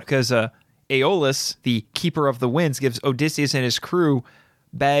Aeolus, the keeper of the winds, gives Odysseus and his crew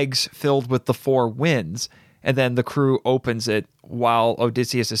bags filled with the four winds. And then the crew opens it while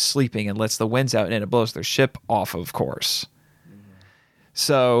Odysseus is sleeping and lets the winds out, and it blows their ship off, of course.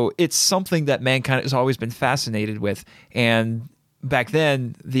 So it's something that mankind has always been fascinated with. And back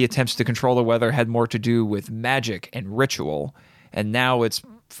then, the attempts to control the weather had more to do with magic and ritual. And now it's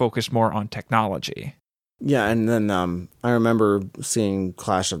focused more on technology. Yeah, and then I remember seeing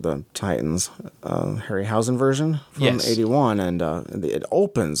Clash of the Titans, Harryhausen version from 81, and it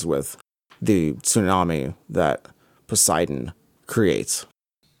opens with the tsunami that Poseidon creates.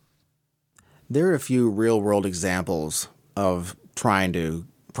 There are a few real-world examples of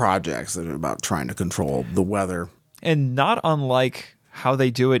projects that are about trying to control the weather. And not unlike how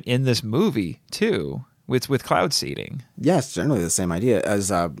they do it in this movie, too, with cloud seeding. Yes, generally the same idea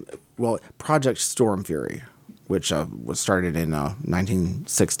as, Project Storm Fury, which was started in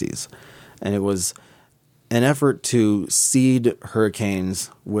 1960s. And it was an effort to seed hurricanes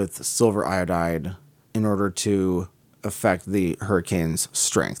with silver iodide in order to affect the hurricane's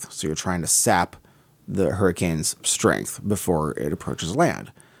strength. So you're trying to sap the hurricane's strength before it approaches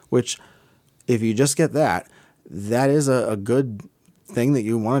land, which, if you just get that is a good thing that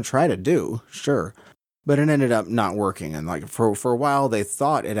you want to try to do, sure. But it ended up not working. And for a while, they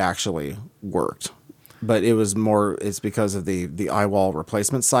thought it actually worked. But it's because of the eye wall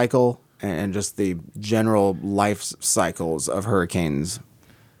replacement cycle and just the general life cycles of hurricanes,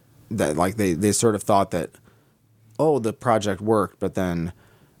 that they sort of thought that, the project worked, but then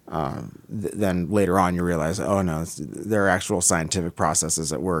later on you realize, no, there are actual scientific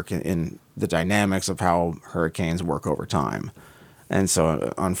processes at work in the dynamics of how hurricanes work over time. And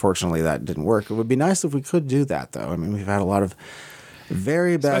so unfortunately that didn't work. It would be nice if we could do that, though. I mean, we've had a lot of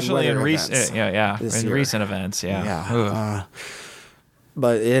very bad especially weather in events recent events.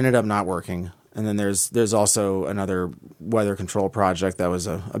 But it ended up not working. And then there's also another weather control project that was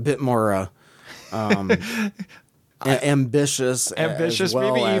a bit more ambitious, as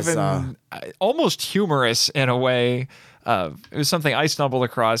well, maybe as, even almost humorous in a way. It was something I stumbled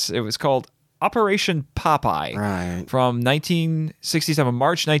across. It was called Operation Popeye, right, from March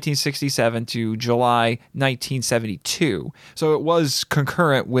 1967 to July 1972. So it was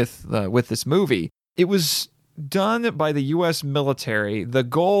concurrent with this movie. It was done by the U.S. military. The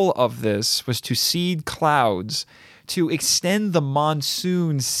goal of this was to seed clouds to extend the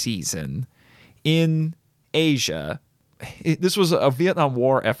monsoon season in Asia. This was a Vietnam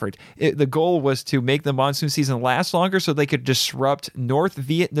War effort. The goal was to make the monsoon season last longer so they could disrupt North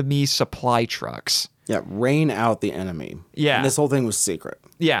Vietnamese supply trucks. Yeah, rain out the enemy. Yeah. And this whole thing was secret.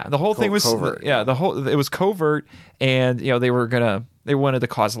 Yeah, the whole thing was covert. Yeah, it was covert, and they wanted to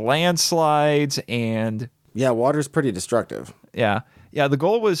cause landslides, and water's pretty destructive. Yeah. The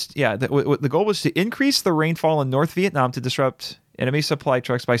goal was the goal was to increase the rainfall in North Vietnam to disrupt enemy supply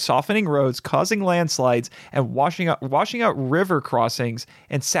trucks by softening roads, causing landslides, and washing out river crossings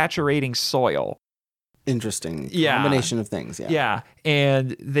and saturating soil. Interesting combination of things. Yeah,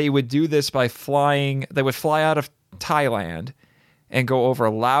 and they would do this by flying. They would fly out of Thailand and go over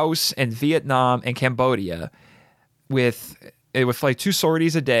Laos and Vietnam and Cambodia. It would fly 2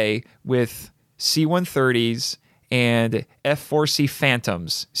 sorties a day with C-130s and F-4C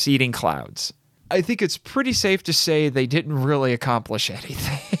Phantoms seeding clouds. I think it's pretty safe to say they didn't really accomplish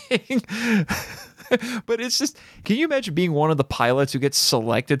anything. But it's just, can you imagine being one of the pilots who gets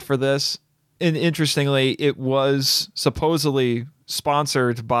selected for this? And interestingly, it was supposedly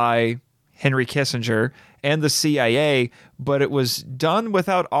sponsored by Henry Kissinger and the CIA, but it was done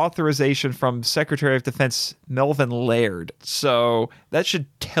without authorization from Secretary of Defense Melvin Laird. So that should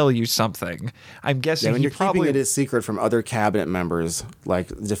tell you something. I'm guessing when you're keeping it a secret from other cabinet members, like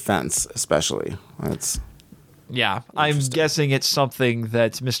defense especially. Yeah, I'm guessing it's something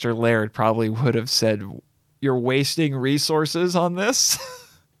that Mr. Laird probably would have said, you're wasting resources on this.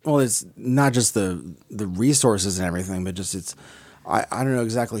 Well, it's not just the resources and everything, but just I don't know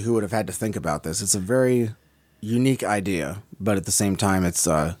exactly who would have had to think about this. It's a very unique idea, but at the same time, it's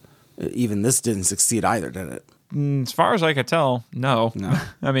even this didn't succeed either, did it? As far as I could tell, no.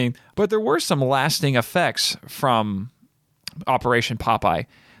 I mean, but there were some lasting effects from Operation Popeye,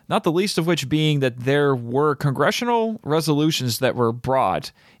 not the least of which being that there were congressional resolutions that were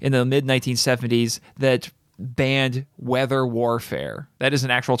brought in the mid-1970s that banned weather warfare. That is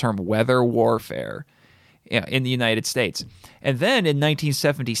an actual term, weather warfare, in the United States. And then in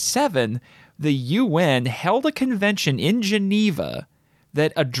 1977, the UN held a convention in Geneva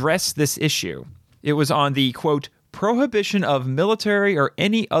that addressed this issue. It was on the, quote, prohibition of military or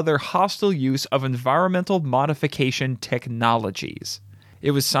any other hostile use of environmental modification technologies.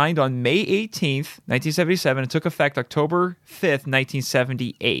 It was signed on May 18th, 1977, and took effect October 5th,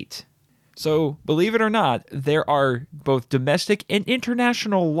 1978. So, believe it or not, there are both domestic and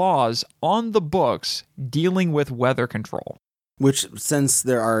international laws on the books dealing with weather control. Which, since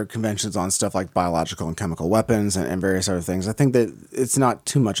there are conventions on stuff like biological and chemical weapons and various other things, I think that it's not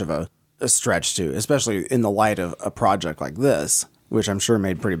too much of a stretch to, especially in the light of a project like this, which I'm sure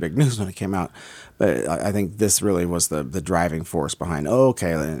made pretty big news when it came out. But I think this really was the driving force behind,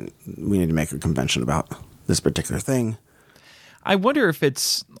 then we need to make a convention about this particular thing. I wonder if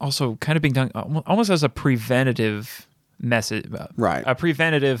it's also kind of being done almost as a preventative message, right? A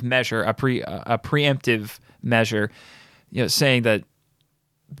preventative measure, a preemptive measure, saying that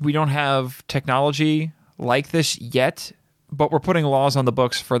we don't have technology like this yet, but we're putting laws on the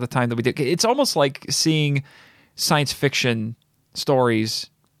books for the time that we do. It's almost like seeing science fiction stories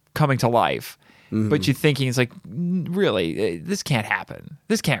coming to life. Mm-hmm. But you're thinking, it's like, really, this can't happen.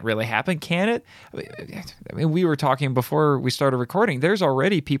 This can't really happen, can it? I mean, we were talking before we started recording. There's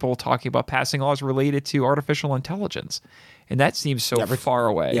already people talking about passing laws related to artificial intelligence. And that seems so far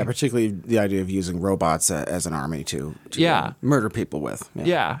away. Yeah, particularly the idea of using robots as an army to murder people with.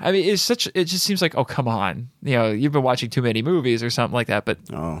 Yeah. I mean, it just seems like, oh, come on. You've been watching too many movies or something like that. But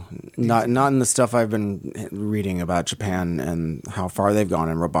not in the stuff I've been reading about Japan and how far they've gone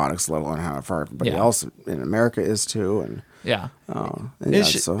in robotics, let alone how far everybody else in America is too. And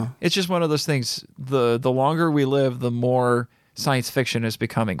it's just one of those things. The longer we live, the more science fiction is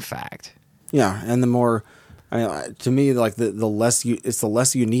becoming fact. Yeah, and the more... to me, like the less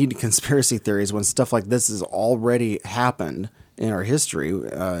you need conspiracy theories when stuff like this has already happened in our history,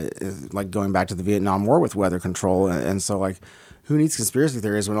 like going back to the Vietnam War with weather control, and so like, who needs conspiracy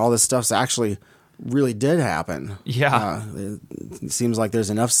theories when all this stuff's actually really did happen? Yeah, it seems like there's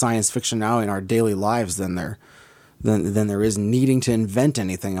enough science fiction now in our daily lives than there is needing to invent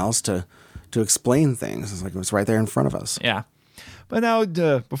anything else to explain things. It's like it's right there in front of us. Yeah. But now,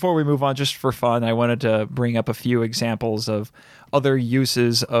 before we move on, just for fun, I wanted to bring up a few examples of other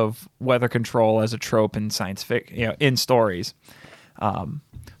uses of weather control as a trope in science fiction, in stories.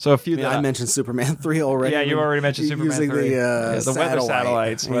 So a few. I mentioned Superman 3 already. Yeah, you already mentioned Superman 3. Using the weather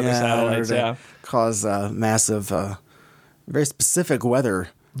satellites. Cause massive, very specific weather.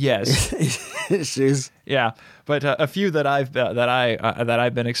 Yes. Issues. Yeah, but a few that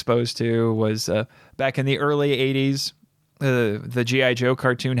I've been exposed to was back in the early '80s. The G.I. Joe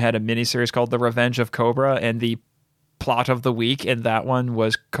cartoon had a miniseries called The Revenge of Cobra, and the plot of the week in that one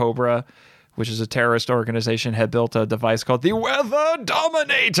was Cobra, which is a terrorist organization, had built a device called the Weather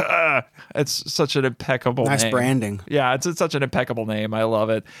Dominator. It's such an impeccable name. Nice branding. Yeah, it's such an impeccable name. I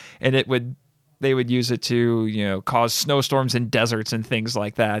love it. And they would use it to, cause snowstorms in deserts and things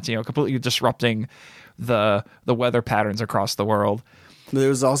like that, completely disrupting the weather patterns across the world. There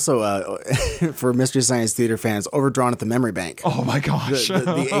was also, for Mystery Science Theater fans, Overdrawn at the Memory Bank. Oh, my gosh.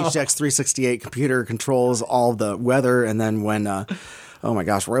 The HX368 computer controls all the weather, and then when,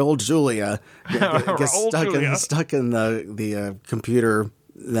 Roy old Julia gets stuck in the computer,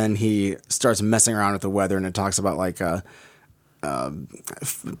 then he starts messing around with the weather, and it talks about, like,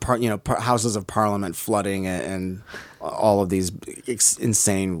 houses of parliament flooding and all of these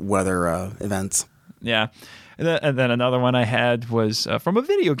insane weather events. Yeah. And then another one I had was from a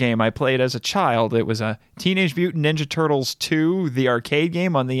video game I played as a child. It was a Teenage Mutant Ninja Turtles 2, the arcade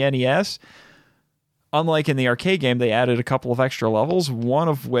game on the NES. Unlike in the arcade game, they added a couple of extra levels, one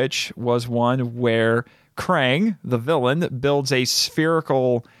of which was one where Krang, the villain, builds a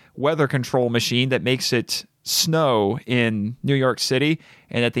spherical weather control machine that makes it snow in New York City.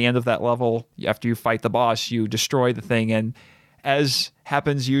 And at the end of that level, after you fight the boss, you destroy the thing. And as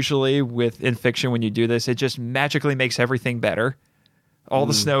happens usually in fiction when you do this, it just magically makes everything better. All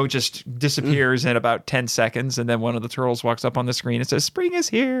the snow just disappears in about 10 seconds, and then one of the turtles walks up on the screen and says, "Spring is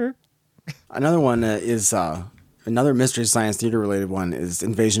here." Another one is another Mystery Science Theater related one is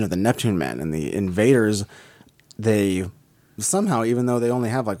Invasion of the Neptune Men. And the invaders, they somehow, even though they only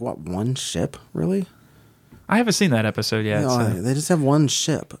have one ship, really? I haven't seen that episode yet. They just have one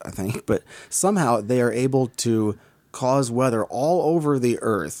ship, I think. But somehow they are able to cause weather all over the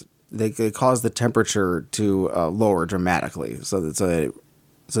Earth. They cause the temperature to lower dramatically. So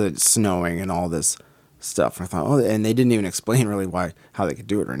it's snowing and all this stuff. I thought, and they didn't even explain really how they could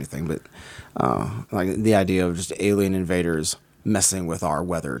do it or anything. But the idea of just alien invaders messing with our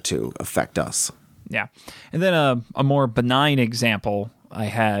weather to affect us. Yeah. And then a more benign example I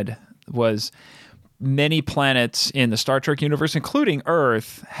had was many planets in the Star Trek universe, including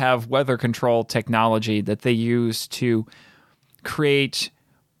Earth, have weather control technology that they use to create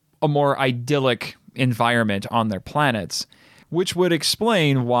a more idyllic environment on their planets, which would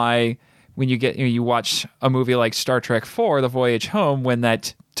explain why when you watch a movie like Star Trek IV, The Voyage Home, when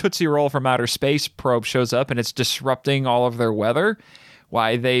that Tootsie Roll from outer space probe shows up and it's disrupting all of their weather,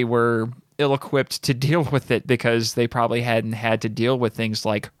 why they were ill-equipped to deal with it, because they probably hadn't had to deal with things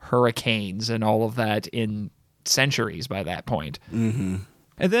like hurricanes and all of that in centuries by that point. Mm-hmm.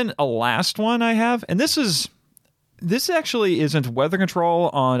 And then a last one I have, and this actually isn't weather control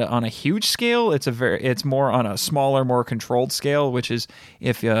on a huge scale. It's more on a smaller, more controlled scale, which is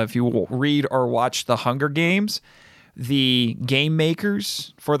if you read or watch the Hunger Games, the game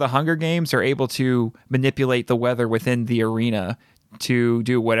makers for the Hunger Games are able to manipulate the weather within the arena to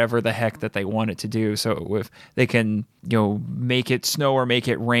do whatever the heck that they want it to do. So if they can, make it snow or make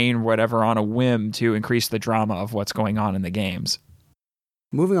it rain, whatever, on a whim to increase the drama of what's going on in the games.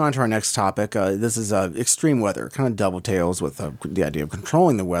 Moving on to our next topic, this is extreme weather. Kind of dovetails with the idea of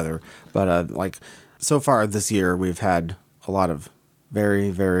controlling the weather. But so far this year, we've had a lot of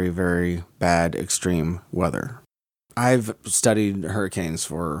very, very, very bad extreme weather. I've studied hurricanes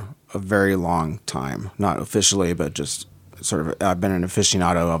for a very long time. Not officially, but just sort of, I've been an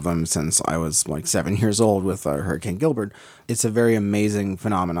aficionado of them since I was 7 years old with Hurricane Gilbert. It's a very amazing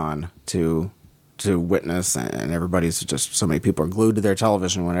phenomenon to witness, and everybody's just, so many people are glued to their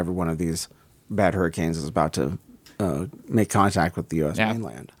television whenever one of these bad hurricanes is about to make contact with the U.S.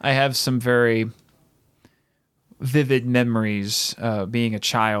 mainland. I have some very vivid memories being a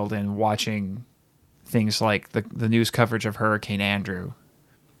child and watching things like the news coverage of Hurricane Andrew.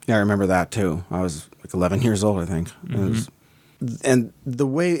 Yeah, I remember that too. I was 11 years old, I think. Mm-hmm. And the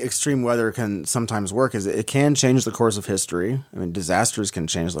way extreme weather can sometimes work is it can change the course of history. I mean, disasters can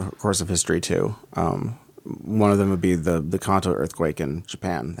change the course of history too. One of them would be the Kanto earthquake in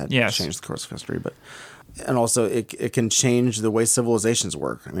Japan that changed the course of history. And also it can change the way civilizations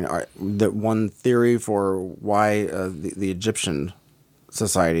work. I mean, the one theory for why the Egyptian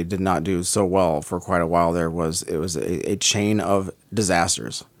society did not do so well for quite a while there was a chain of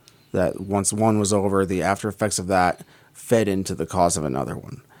disasters that once one was over, the after effects of that fed into the cause of another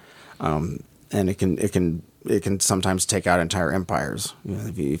one, and it can sometimes take out entire empires.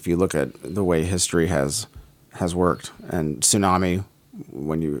 If you look at the way history has worked, and tsunami,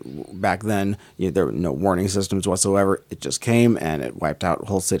 back then there were no warning systems whatsoever. It just came and it wiped out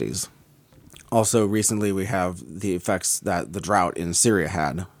whole cities. Also, recently we have the effects that the drought in Syria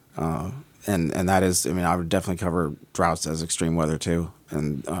had, and that is, I mean, I would definitely cover droughts as extreme weather too.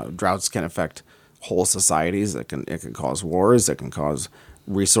 And droughts can affect whole societies. It can cause wars. It can cause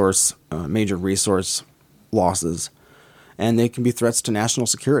major resource losses, and they can be threats to national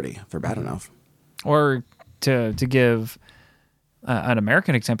security if they're bad enough. Or to give an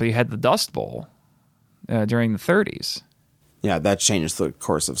American example, you had the Dust Bowl during the 30s. Yeah, that changed the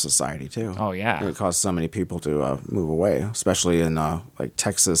course of society too. Oh yeah, it caused so many people to move away, especially in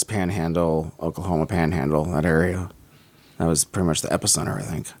Texas Panhandle, Oklahoma Panhandle, that area. That was pretty much the epicenter, I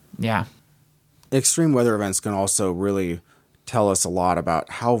think. Yeah. Extreme weather events can also really tell us a lot about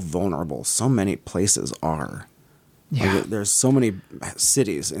how vulnerable so many places are. Yeah. There's so many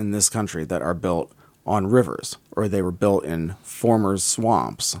cities in this country that are built on rivers, or they were built in former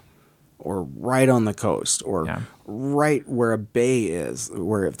swamps, or right on the coast, or right where a bay is,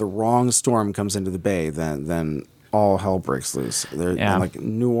 where if the wrong storm comes into the bay, then all hell breaks loose. They're like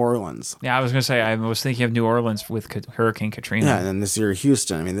New Orleans. Yeah, I was going to say, I was thinking of New Orleans with Hurricane Katrina. Yeah, and then this year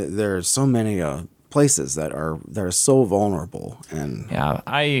Houston. I mean, there are so many places that are so vulnerable. And yeah,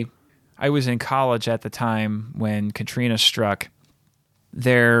 I was in college at the time when Katrina struck.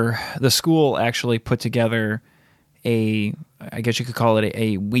 The school actually put together I guess you could call it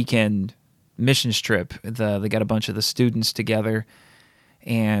a weekend missions trip. They got a bunch of the students together,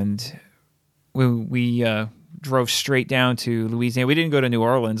 and we drove straight down to Louisiana. We didn't go to New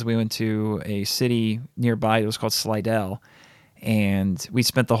Orleans. We went to a city nearby. It was called Slidell. And we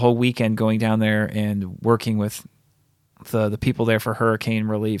spent the whole weekend going down there and working with the people there for hurricane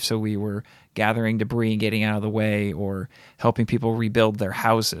relief. So we were gathering debris and getting out of the way, or helping people rebuild their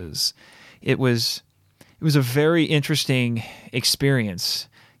houses. It was a very interesting experience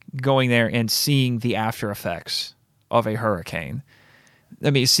going there and seeing the after effects of a hurricane. I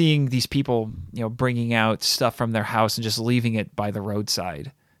mean, seeing these people, bringing out stuff from their house and just leaving it by the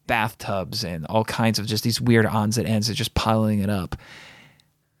roadside, bathtubs and all kinds of just these weird odds and ends of just piling it up.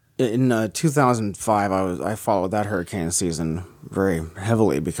 In 2005, I followed that hurricane season very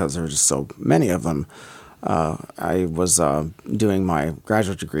heavily because there were just so many of them. I was doing my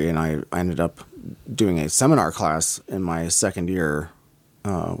graduate degree, and I ended up doing a seminar class in my second year,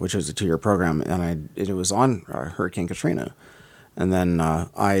 which was a 2-year program, and it was on Hurricane Katrina. And then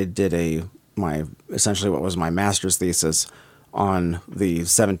I did essentially what was my master's thesis on the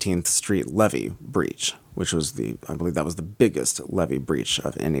 17th Street levee breach, which was I believe that was the biggest levee breach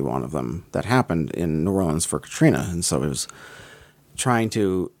of any one of them that happened in New Orleans for Katrina. And so it was trying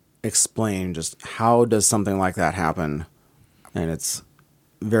to explain just how does something like that happen. And it's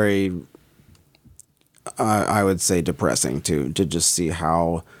very, I would say, depressing to just see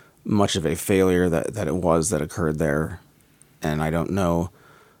how much of a failure that it was that occurred there. And I don't know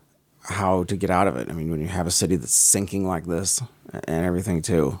how to get out of it. I mean, when you have a city that's sinking like this and everything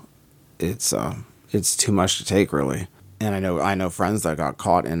too, it's too much to take, really. And I know friends that got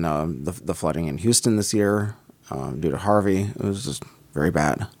caught in the flooding in Houston this year due to Harvey. It was just very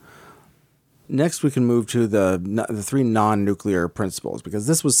bad. Next, we can move to the 3 non-nuclear principles, because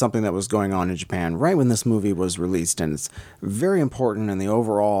this was something that was going on in Japan right when this movie was released, and it's very important in the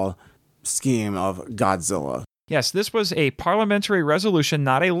overall scheme of Godzilla. Yes, this was a parliamentary resolution,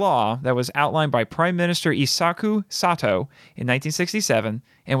 not a law, that was outlined by Prime Minister Isaku Sato in 1967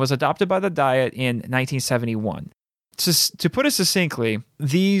 and was adopted by the Diet in 1971. To put it succinctly,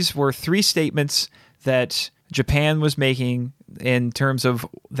 these were 3 statements that Japan was making in terms of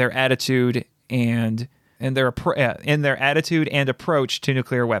their attitude and their attitude and approach to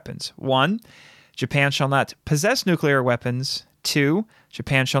nuclear weapons. 1, Japan shall not possess nuclear weapons. 2,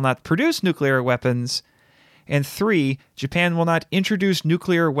 Japan shall not produce nuclear weapons. And 3, Japan will not introduce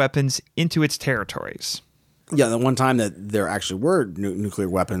nuclear weapons into its territories. Yeah, the one time that there actually were nuclear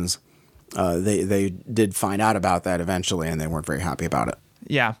weapons, they did find out about that eventually, and they weren't very happy about it.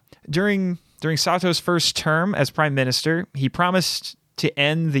 Yeah. During Sato's first term as prime minister, he promised to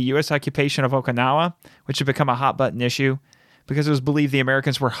end the U.S. occupation of Okinawa, which had become a hot-button issue because it was believed the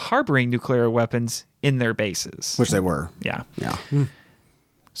Americans were harboring nuclear weapons in their bases. Which they were. Yeah. Yeah.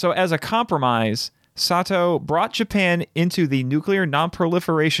 So as a compromise, Sato brought Japan into the Nuclear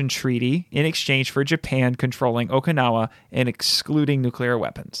Non-Proliferation Treaty in exchange for Japan controlling Okinawa and excluding nuclear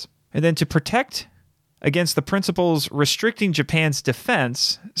weapons. And then to protect against the principles restricting Japan's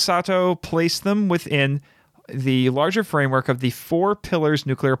defense, Sato placed them within the larger framework of the 4 pillars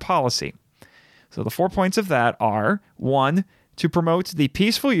nuclear policy. So the 4 points of that are: 1, to promote the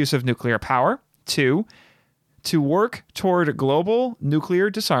peaceful use of nuclear power; 2, to work toward global nuclear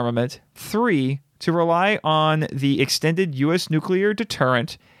disarmament; 3, to rely on the extended U.S. nuclear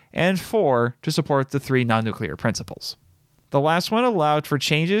deterrent; and 4, to support the 3 non-nuclear principles. The last one allowed for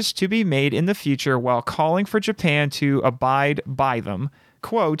changes to be made in the future while calling for Japan to abide by them,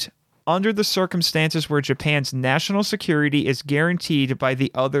 quote, under the circumstances where Japan's national security is guaranteed by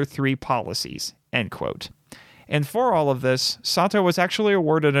the other 3 policies, end quote. And for all of this, Sato was actually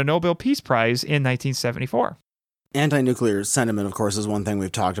awarded a Nobel Peace Prize in 1974. Anti-nuclear sentiment, of course, is one thing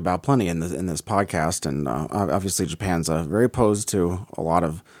we've talked about plenty in this podcast, and obviously Japan's very opposed to a lot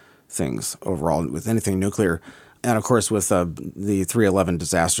of things overall with anything nuclear. And of course, with the 3/11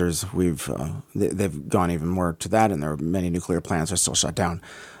 disasters, they've gone even more to that, and there are many nuclear plants are still shut down.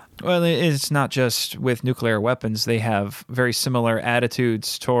 Well, it's not just with nuclear weapons. They have very similar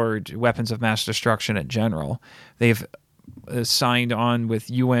attitudes toward weapons of mass destruction in general. They've signed on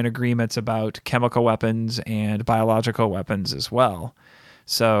with UN agreements about chemical weapons and biological weapons as well.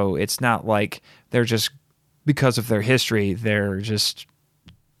 So it's not like they're just, because of their history, they're just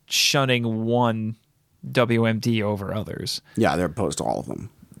shunning one WMD over others. Yeah, they're opposed to all of them.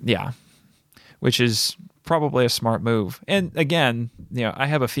 Yeah, which is probably a smart move. And again, I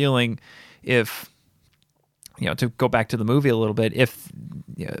have a feeling if, to go back to the movie a little bit, if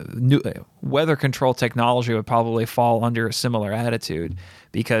weather control technology would probably fall under a similar attitude,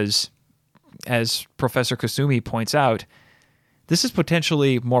 because as Professor Kusumi points out, this is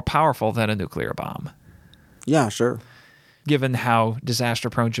potentially more powerful than a nuclear bomb. Yeah, sure. Given how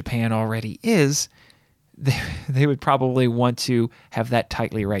disaster-prone Japan already is, they would probably want to have that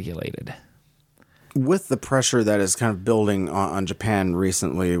tightly regulated. With the pressure that is kind of building on Japan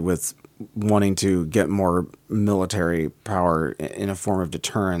recently, with wanting to get more military power in a form of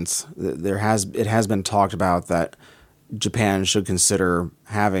deterrence, it has been talked about that Japan should consider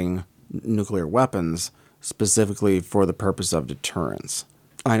having nuclear weapons specifically for the purpose of deterrence.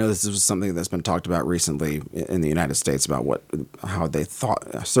 I know this is something that's been talked about recently in the United States about how they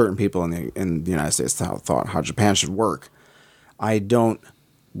thought certain people in the United States thought how Japan should work. I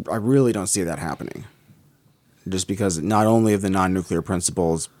really don't see that happening. Just because not only of the non-nuclear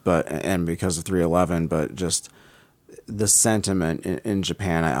principles, and because of 311, but just the sentiment in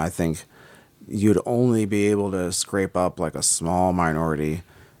Japan. I think you'd only be able to scrape up like a small minority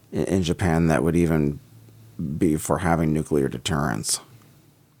in Japan that would even be for having nuclear deterrence.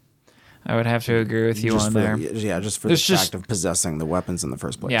 I would have to agree with you on there. Just for the fact of possessing the weapons in the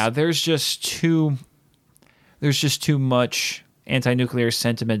first place. Yeah, there's just too much anti-nuclear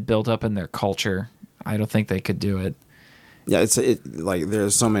sentiment built up in their culture. I don't think they could do it. Yeah, like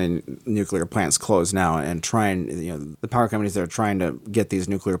there's so many nuclear plants closed now, and the power companies that are trying to get these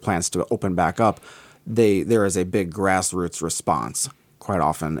nuclear plants to open back up, there is a big grassroots response quite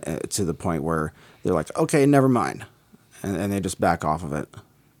often to the point where they're like, okay, never mind, and they just back off of it.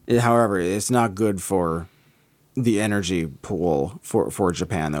 However, it's not good for the energy pool for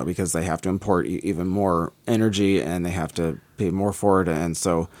Japan, though, because they have to import even more energy and they have to pay more for it, and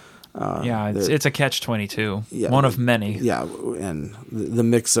so it's a catch-22, one of many. Yeah, and the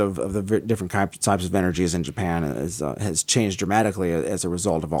mix of the different types of energies in Japan has changed dramatically as a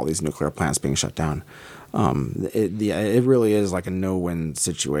result of all these nuclear plants being shut down. It really is like a no-win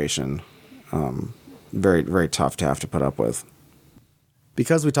situation. Very, very tough to have to put up with.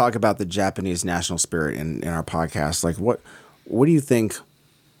 Because we talk about the Japanese national spirit in our podcast, like what do you think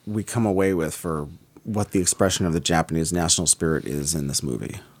we come away with for what the expression of the Japanese national spirit is in this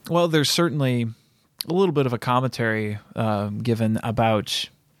movie? Well, there's certainly a little bit of a commentary given about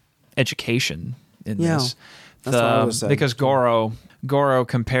education in this. That's what I was saying. Because Goro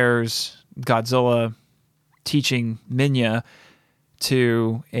compares Godzilla teaching Minya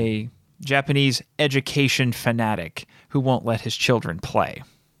to a Japanese education fanatic who won't let his children play.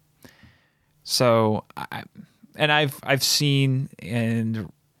 So, I've seen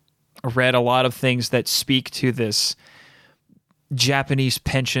and read a lot of things that speak to this Japanese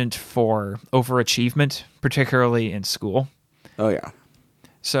penchant for overachievement, particularly in school. Oh yeah.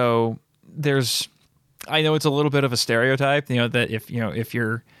 So I know it's a little bit of a stereotype, that if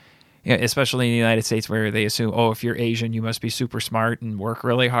you're, especially in the United States where they assume, if you're Asian, you must be super smart and work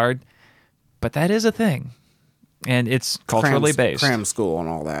really hard. But that is a thing. And it's culturally based. Cram school and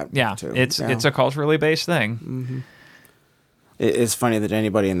all that. Yeah, too. It's a culturally based thing. Mm-hmm. It's funny that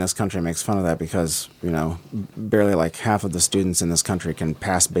anybody in this country makes fun of that because, barely like half of the students in this country can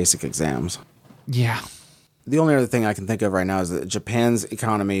pass basic exams. Yeah. The only other thing I can think of right now is that Japan's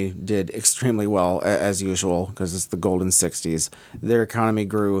economy did extremely well, as usual, because it's the golden 60s. Their economy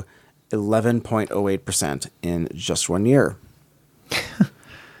grew 11.08% in just 1 year.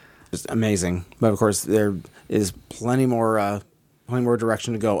 Just amazing. But of course, there is plenty more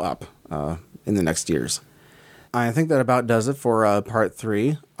direction to go up in the next years. I think that about does it for part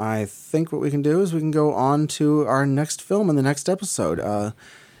 3. I think what we can do is we can go on to our next film in the next episode.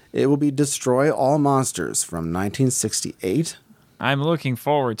 It will be Destroy All Monsters from 1968. I'm looking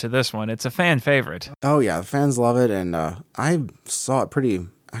forward to this one. It's a fan favorite. Oh yeah, the fans love it, and I saw it pretty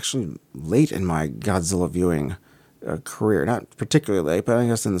actually late in my Godzilla viewing career. Not particularly late, but I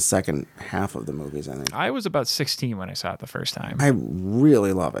guess in the second half of the movies, I think. I was about 16 when I saw it the first time. I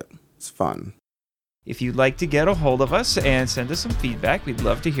really love it. It's fun. If you'd like to get a hold of us and send us some feedback, we'd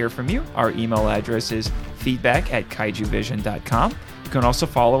love to hear from you. Our email address is feedback@kaijuvision.com. You can also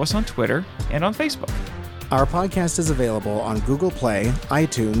follow us on Twitter and on Facebook. Our podcast is available on Google Play,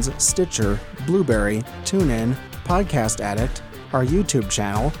 iTunes, Stitcher, Blueberry, TuneIn, Podcast Addict, our YouTube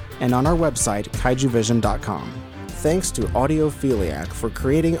channel, and on our website, kaijuvision.com. Thanks to Audiophiliac for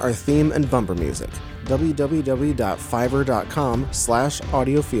creating our theme and bumper music.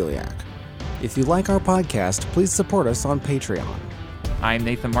 www.fiverr.com/audiophiliac. If you like our podcast, please support us on Patreon. I'm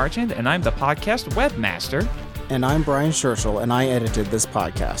Nathan Marchand, and I'm the podcast webmaster. And I'm Brian Scherschel, and I edited this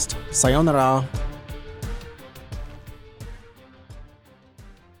podcast. Sayonara.